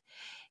end.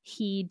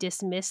 He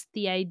dismissed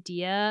the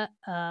idea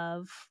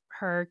of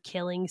her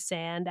killing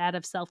Sand out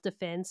of self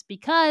defense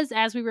because,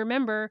 as we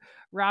remember,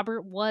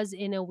 Robert was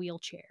in a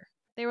wheelchair.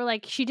 They were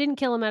like, she didn't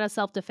kill him out of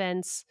self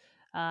defense.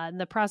 And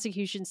the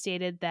prosecution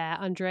stated that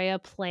Andrea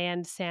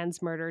planned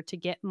Sand's murder to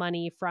get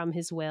money from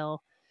his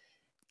will.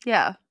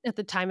 Yeah. At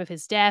the time of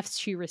his death,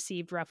 she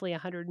received roughly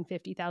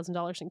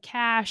 $150,000 in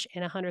cash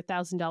and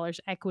 $100,000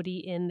 equity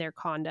in their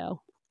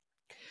condo.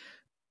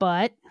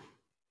 But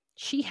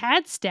she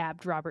had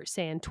stabbed Robert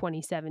Sand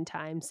 27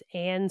 times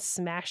and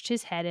smashed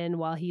his head in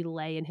while he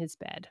lay in his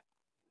bed.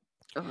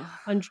 Ugh.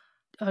 And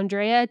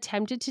Andrea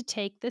attempted to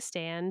take the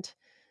stand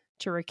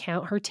to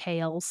recount her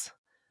tales,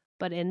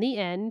 but in the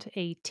end,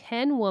 a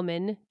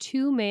 10-woman,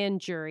 2-man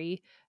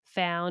jury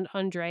found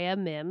Andrea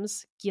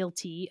Mims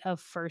guilty of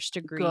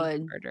first-degree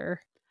Good.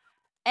 murder.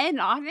 And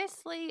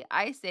honestly,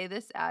 I say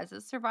this as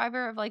a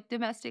survivor of, like,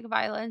 domestic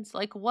violence,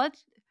 like, what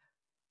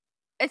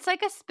it's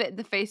like a spit in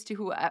the face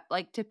to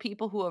like, to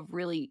people who have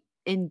really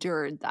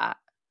endured that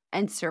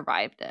and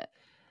survived it.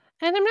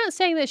 And I'm not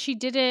saying that she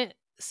didn't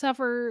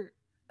suffer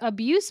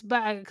abuse,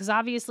 but because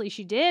obviously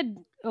she did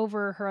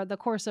over the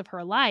course of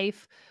her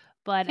life,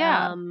 but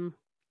Yeah.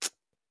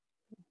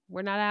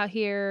 we're not out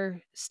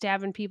here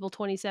stabbing people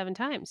 27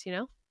 times, you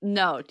know?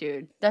 No,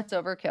 dude, that's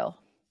overkill.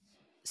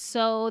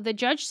 So the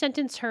judge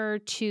sentenced her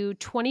to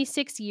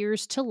 26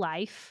 years to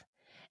life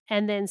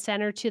and then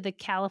sent her to the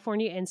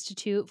California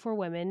Institute for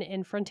Women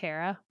in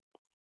Frontera.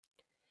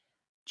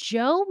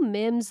 Joe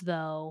Mims,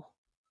 though,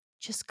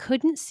 just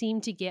couldn't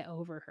seem to get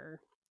over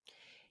her.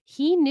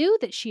 He knew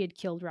that she had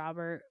killed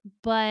Robert,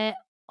 but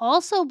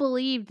also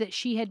believed that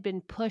she had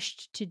been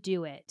pushed to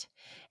do it.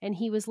 And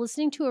he was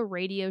listening to a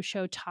radio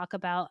show talk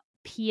about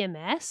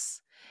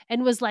PMS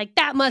and was like,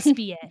 that must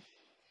be it.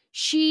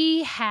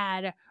 She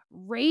had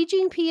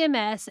raging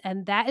PMS,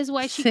 and that is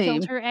why she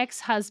killed Same. her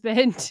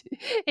ex-husband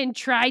and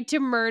tried to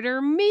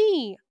murder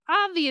me,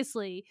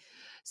 obviously.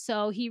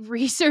 So he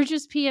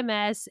researches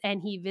PMS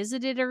and he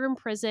visited her in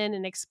prison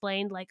and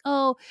explained like,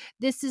 "Oh,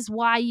 this is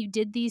why you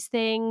did these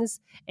things."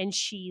 And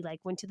she like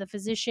went to the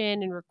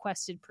physician and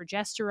requested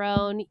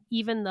progesterone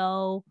even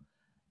though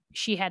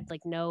she had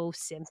like no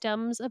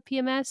symptoms of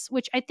PMS,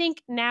 which I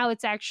think now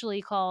it's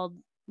actually called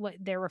what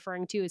they're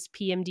referring to as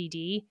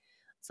PMDD.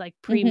 It's like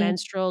Mhm.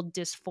 premenstrual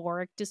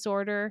dysphoric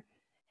disorder.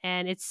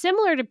 And it's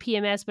similar to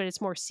PMS, but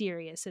it's more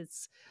serious.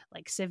 It's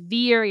like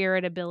severe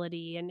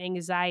irritability and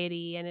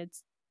anxiety, and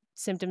its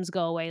symptoms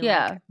go away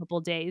like Yeah. a couple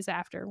days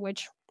after,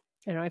 which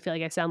I know I feel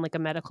like I sound like a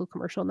medical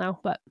commercial now,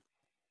 but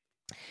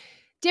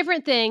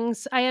different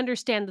things. I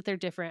understand that they're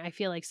different. I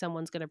feel like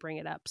someone's going to bring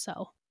it up.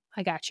 So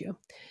I got you.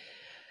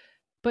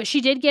 But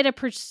she did get a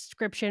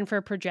prescription for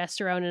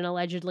progesterone, and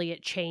allegedly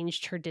it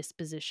changed her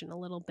disposition a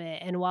little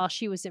bit. And while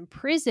she was in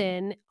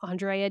prison,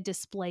 Andrea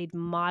displayed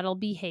model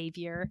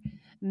behavior.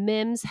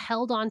 Mims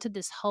held on to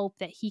this hope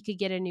that he could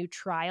get a new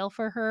trial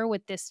for her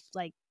with this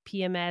like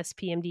PMS,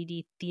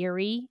 PMDD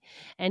theory.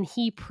 And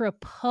he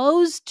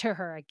proposed to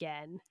her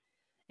again,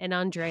 and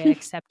Andrea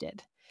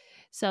accepted.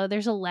 So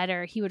there's a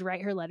letter. He would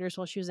write her letters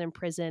while she was in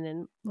prison.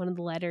 And one of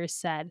the letters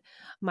said,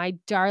 "My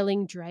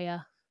darling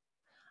Drea,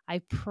 I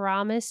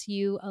promise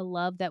you a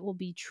love that will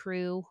be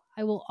true.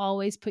 I will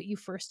always put you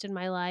first in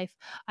my life.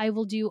 I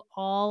will do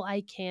all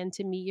I can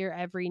to meet your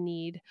every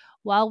need.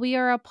 While we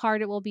are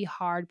apart, it will be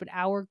hard, but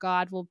our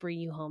God will bring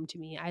you home to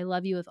me. I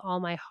love you with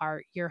all my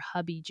heart. Your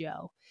hubby,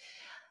 Joe."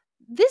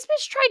 This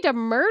bitch tried to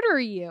murder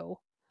you.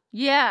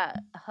 Yeah,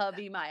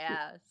 hubby my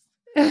ass.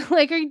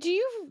 Like, do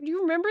you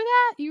remember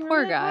that? You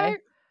remember Poor that guy.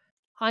 part?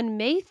 On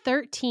May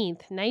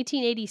 13th,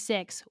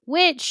 1986,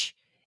 which,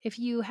 if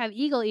you have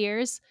eagle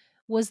ears,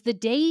 was the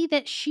day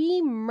that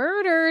she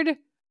murdered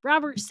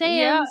Robert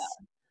Yeah. Sands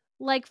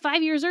like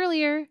 5 years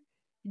earlier,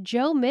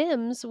 Joe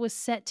Mims was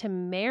set to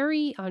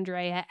marry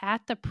Andrea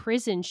at the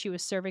prison she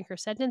was serving her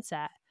sentence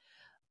at.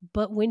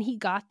 But when he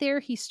got there,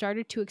 he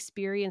started to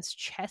experience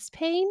chest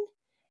pain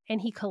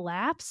and he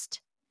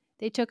collapsed.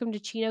 They took him to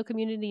Chino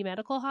Community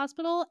Medical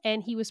Hospital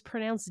and he was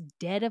pronounced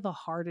dead of a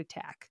heart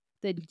attack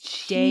the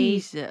day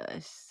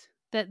Jesus.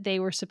 that they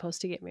were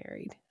supposed to get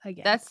married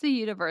again. That's the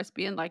universe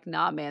being like,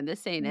 "Nah, man,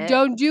 this ain't it."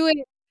 Don't do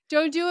it.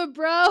 Don't do it,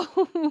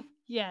 bro.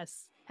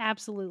 Yes,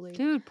 absolutely.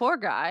 Dude, poor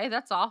guy.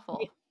 That's Yeah, awful.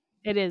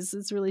 it is.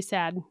 It's really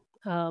sad.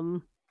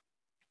 Um,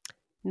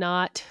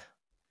 not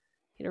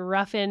you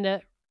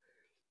know,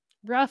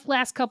 rough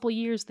last couple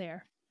years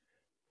there.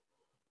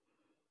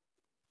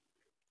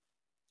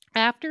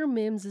 After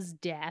Mims's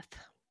death,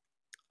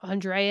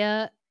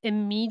 Andrea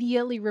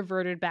immediately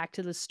reverted back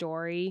to the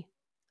story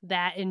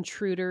that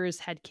intruders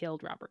had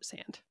killed Robert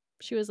Sand.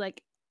 She was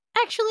like,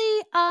 "Actually,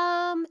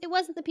 it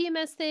wasn't the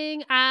PMS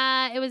thing.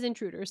 It was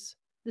intruders,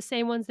 the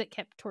same ones that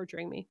kept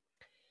torturing me."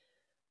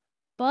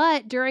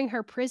 But during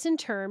her prison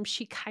term,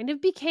 she kind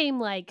of became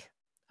like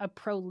a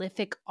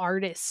prolific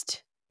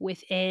artist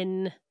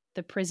within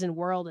the prison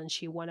world and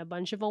she won a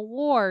bunch of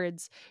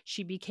awards.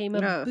 She became a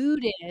Ugh.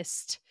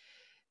 Buddhist.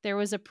 There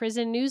was a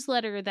prison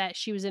newsletter that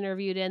she was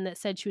interviewed in that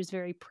said she was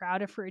very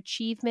proud of her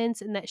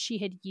achievements and that she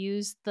had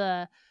used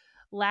the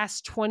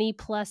last 20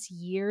 plus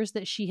years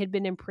that she had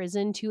been in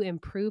prison to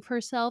improve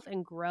herself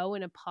and grow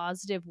in a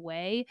positive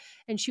way.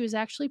 And she was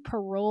actually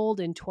paroled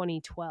in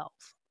 2012.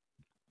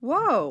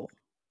 Whoa.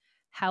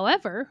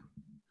 However,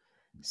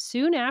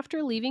 soon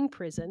after leaving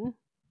prison,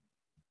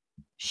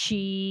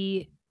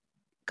 she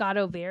got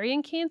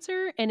ovarian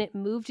cancer and it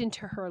moved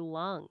into her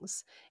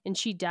lungs. And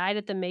she died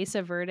at the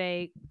Mesa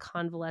Verde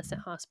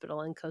Convalescent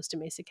Hospital in Costa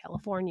Mesa,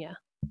 California.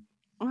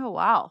 Oh,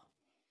 wow.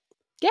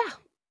 Yeah.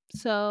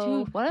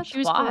 So Dude, what a she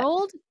was twat.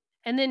 paroled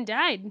and then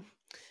died,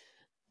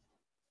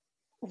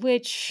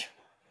 which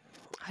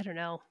I don't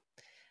know.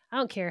 I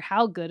don't care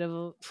how good of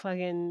a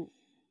fucking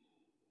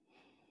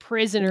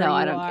prisoner No, I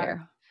you don't are.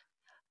 care.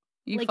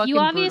 You Like, you fucking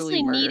brutally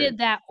obviously murdered. needed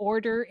that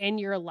order in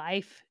your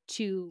life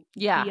to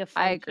be Yeah, a I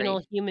functional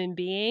agree. human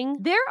being.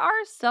 There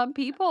are some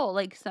people,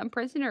 like some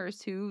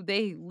prisoners who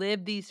they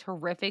live these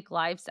horrific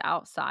lives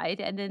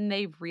outside and then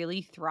they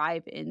really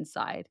thrive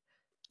inside.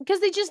 Because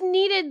they just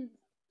needed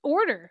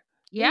order.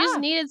 They just Yeah.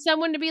 needed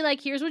someone to be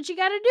like, "Here's what you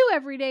gotta do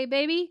every day,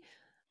 baby.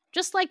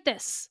 Just like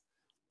this."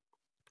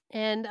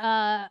 And,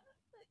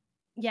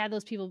 yeah,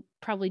 those people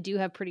probably do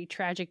have pretty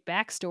tragic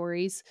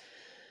backstories.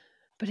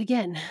 But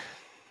again,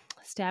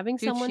 stabbing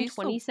Dude, someone she's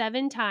the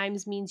 27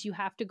 times means you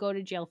have to go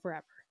to jail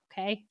forever,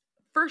 okay?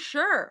 for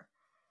sure.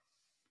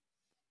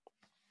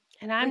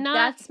 And I'm Like,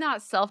 not that's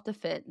not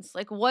self-defense.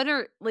 Like, what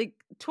are like,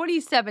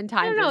 27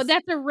 times no, is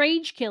that's a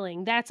rage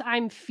killing. That's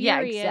I'm yeah,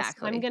 furious.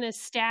 I'm exactly. gonna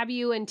stab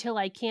you until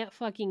I can't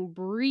fucking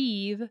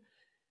breathe,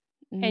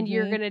 and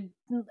you're Mhm.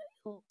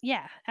 gonna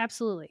yeah,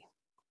 absolutely.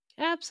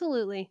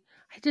 Absolutely.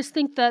 I just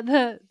think that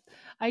the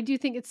I do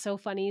think it's so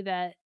funny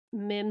that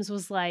Mims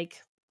was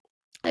like,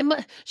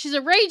 she's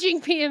a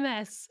raging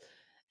PMS."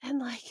 And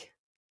like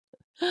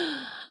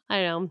I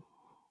don't know.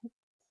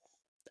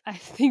 I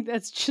think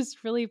that's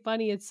just really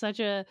funny. It's such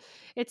an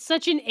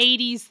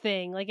 80s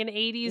thing, like an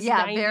 80s,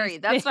 Yeah, 90s very.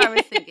 That's thing. what I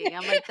was thinking.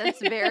 I'm like, that's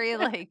very,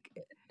 like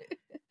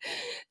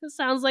It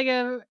sounds like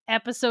a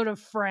episode of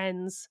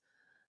Friends.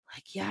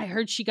 Like, yeah, I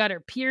heard she got her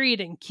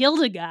period and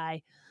killed a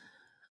guy.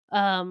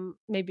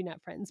 Maybe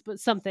not Friends, but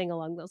something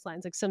along those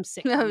lines, like some I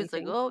sitcom was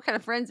like, thing. "Oh, what kind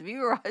of Friends have you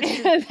were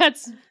watching?"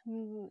 That's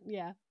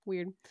yeah,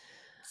 weird.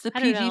 It's the I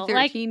don't know.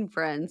 Like PG-13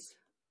 Friends.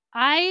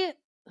 I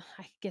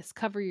I guess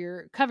cover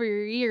your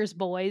ears,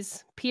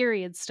 boys.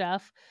 Period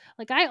stuff.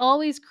 Like I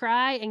always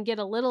cry and get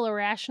a little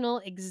irrational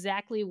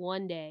exactly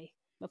one day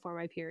before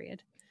my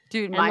period.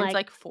 Dude, And mine's like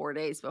like 4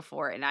 days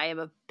before, and I am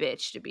a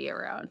bitch to be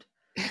around.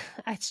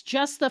 it's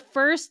just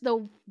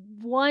the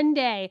one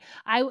day.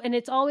 And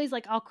it's always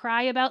like I'll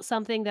cry about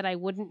something that I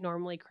wouldn't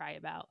normally cry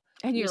about.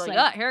 And I'm you're just like,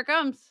 like, "Oh, here it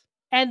comes."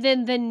 and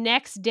then the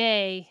next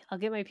day I'll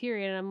get my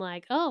period and I'm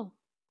like, "Oh,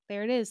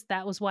 there it is.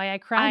 That was why I I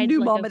cried knew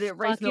like a mama didn't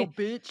raise no fucking."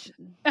 bitch.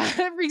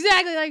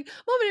 Exactly, like,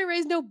 "Mom didn't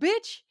raise no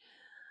bitch.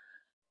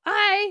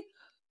 I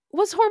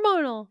was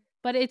hormonal."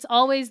 But it's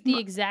always M the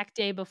exact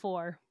day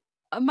before.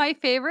 my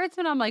favorite's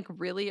when I'm, like,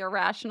 really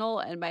irrational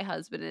and my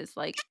husband is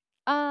like,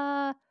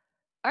 "Uh,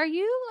 are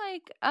you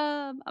like,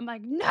 I'm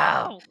like,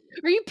 "No!"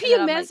 Are you And then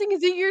I'm like, PMSing?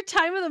 Is it your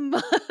time of the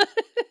month?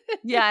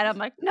 "Yeah," and I'm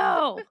like,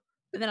 "No!"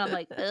 And then I'm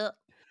like, "Ugh,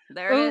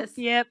 there it Oh, is."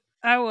 yep,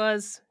 I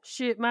was.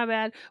 Shit, my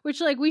bad. Which,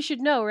 like, we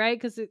should know, right?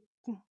 Because like,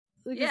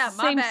 it's "Yeah, the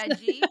my same bad, stuff.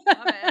 G,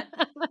 my bad."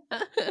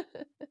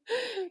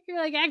 You're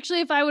like,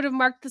 "Actually, if I would have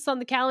marked this on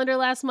the calendar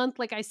last month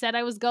like I said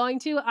I was going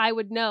to, I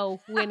would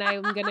know when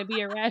I'm gonna be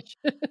a rash."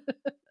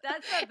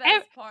 That's the Ev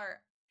best part.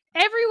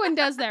 Everyone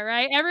does that,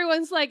 right?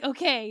 Everyone's like,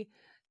 "Okay,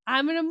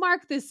 I'm gonna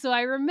mark this so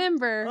I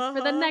remember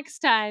for the Uh-huh. next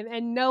time,"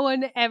 and no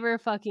one ever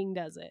fucking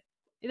does it.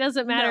 It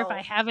doesn't matter if I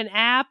No. have an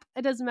app,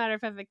 it doesn't matter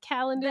if I have a The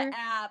calendar.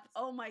 app,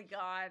 oh my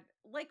god.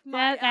 Like, my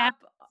That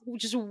app app,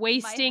 just my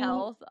wasting.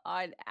 health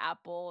on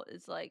Apple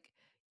is like,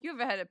 "You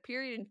haven't had a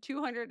period in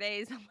 200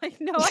 days." I'm like,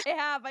 "No, I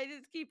have. I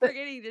just keep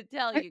forgetting to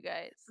tell I you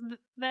guys."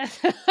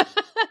 that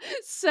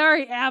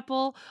Sorry,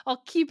 Apple.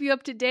 I'll keep you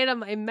up to date on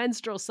my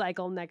menstrual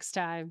cycle next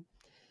time.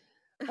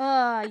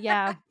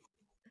 Yeah,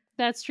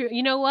 that's true.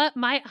 You know what?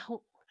 I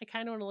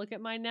kinda wanna look at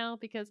mine now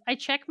because I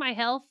check my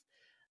health,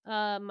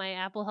 my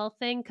Apple Health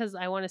thing because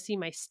I wanna see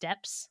my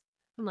steps.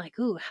 I'm like,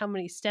 "Ooh, how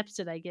many steps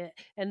did I get?"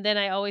 And then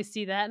I always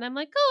see that and I'm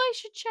like, "Oh, I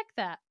should check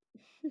that.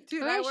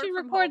 Dude, Or I I work should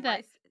from record home.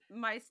 that."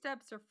 My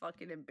steps are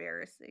fucking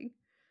embarrassing.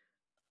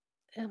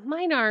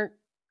 Mine aren't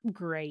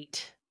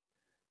great.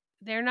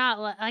 They're not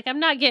like, I'm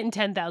not getting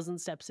 10,000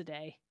 steps a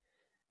day.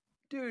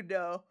 Dude,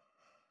 no.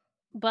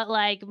 But,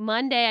 like,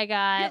 Monday I You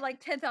get got.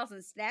 like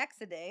 10,000 snacks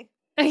a day.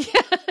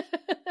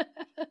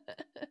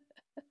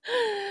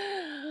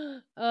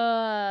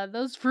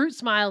 Those fruit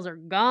smiles are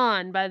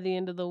gone by the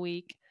end of the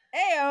week.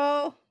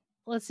 Ayo.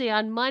 Let's see,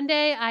 on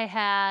Monday, I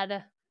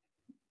had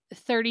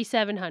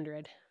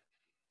 3,700,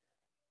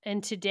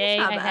 and That's today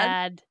not I bad.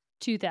 had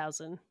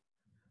 2,000.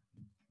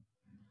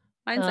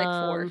 Mine's like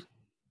 4.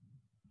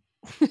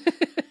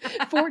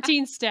 Um,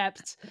 14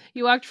 steps.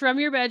 You walked from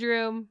your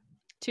bedroom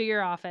to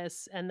your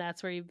office, and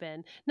that's where you've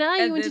been. Now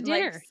you And went to then,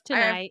 like, dinner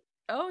tonight.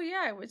 oh,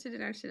 yeah, I went to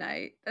dinner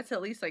tonight. That's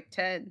at least, like,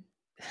 10.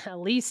 At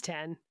least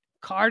 10.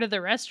 Car to the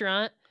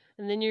restaurant,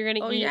 and then you're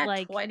gonna Oh, eat, yeah,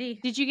 like, 20.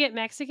 did you get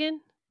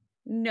Mexican?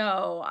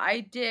 No,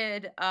 I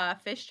did,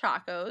 fish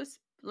tacos,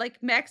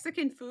 like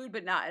Mexican food,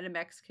 but not in a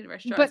Mexican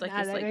restaurant. It's But like not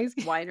this, at like,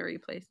 Mexican. winery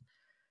place.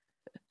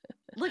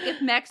 Look, if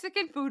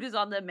Mexican food is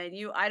on the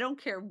menu, I don't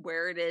care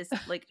where it is,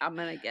 like, I'm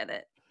gonna get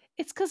it.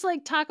 It's because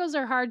like, tacos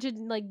are hard to,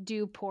 like,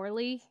 do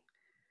poorly,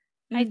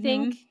 I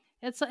think. Mhm.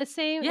 It's the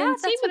same Yeah, and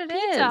same that's what with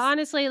it pizza, is.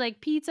 honestly, like,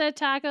 pizza,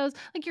 tacos,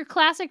 like, your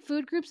classic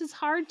food groups, it's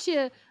hard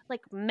to,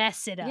 like,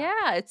 mess it up.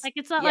 Yeah, Like,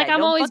 it's not like yeah, I'm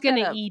don't always fuck that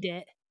gonna up. eat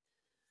it.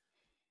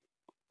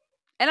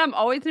 And I'm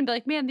always gonna be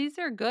like, "Man, these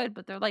are good,"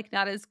 but they're, like,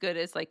 not as good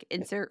as, like,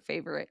 insert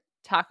favorite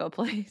taco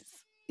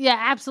place. Yeah,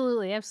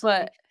 absolutely,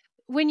 absolutely. But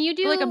When you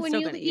like, do I'm when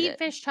still you gonna eat eat it.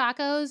 fish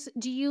tacos,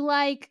 do you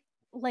like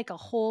a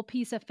whole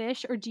piece of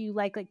fish, or do you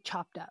like,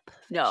 chopped up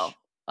No, fish?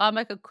 I'm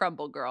like a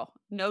crumble girl.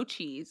 No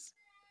cheese,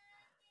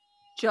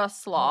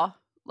 just Oh. slaw,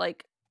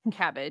 like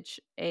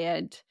cabbage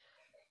and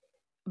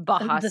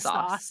Baja The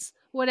sauce. sauce,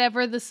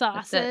 whatever the That's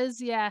sauce it.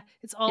 is, yeah,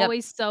 it's Yep.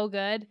 always so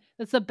good.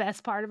 That's the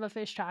best part of a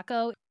fish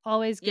taco.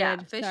 Always Yeah,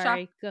 good. fish taco.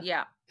 Sorry, go.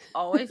 Yeah,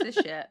 always the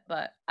shit,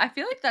 but I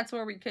feel like that's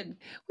where we could,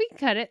 We can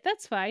cut it,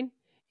 that's fine.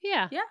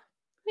 Yeah, yeah,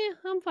 yeah,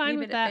 I'm fine leave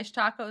with it at that. fish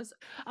tacos.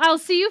 I'll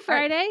see you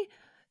Alright, Friday,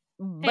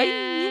 bye.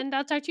 and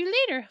I'll talk to you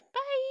later.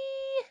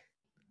 Bye.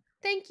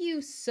 Thank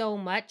you so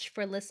much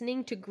for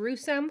listening to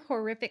Gruesome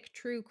Horrific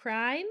True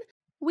Crime.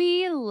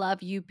 We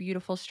love you,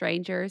 beautiful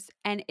strangers,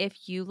 and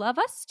if you love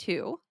us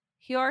too,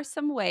 here are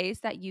some ways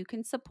that you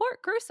can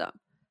support Gruesome.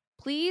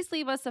 Please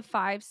leave us a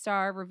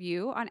 5-star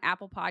review on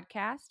Apple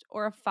Podcast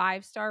or a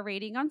 5-star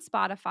rating on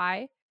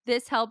Spotify.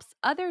 This helps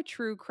other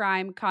true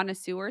crime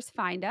connoisseurs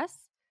find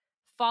us.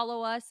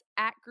 Follow us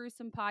at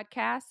Gruesome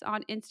Podcast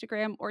on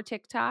Instagram or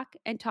TikTok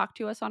and talk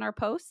to us on our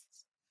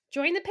posts.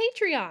 Join the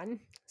Patreon.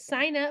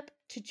 Sign up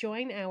to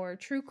join our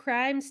True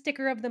Crime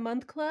Sticker of the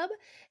Month Club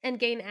and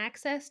gain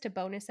access to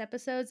bonus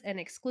episodes and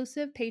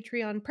exclusive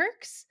Patreon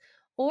perks.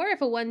 Or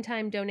if a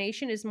one-time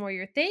donation is more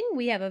your thing,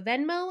 we have a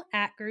Venmo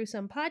at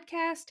Gruesome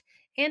Podcast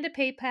and a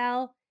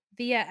PayPal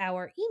via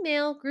our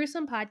email,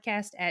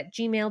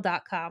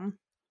 grusomepodcast@gmail.com.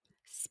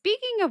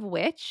 Speaking of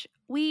which,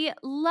 we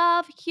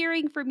love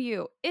hearing from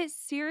you. It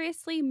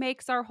seriously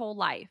makes our whole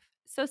life.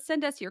 So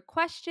send us your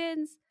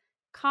questions,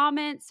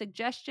 comments,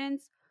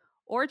 suggestions,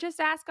 or just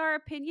ask our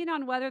opinion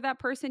on whether that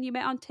person you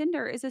met on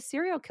Tinder is a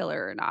serial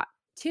killer or not.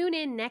 Tune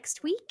in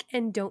next week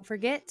and don't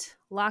forget,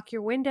 lock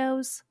your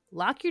windows,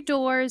 lock your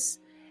doors,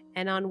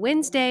 and on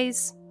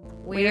Wednesdays,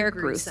 we're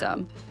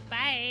gruesome. gruesome.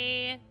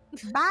 Bye.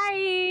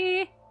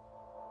 Bye.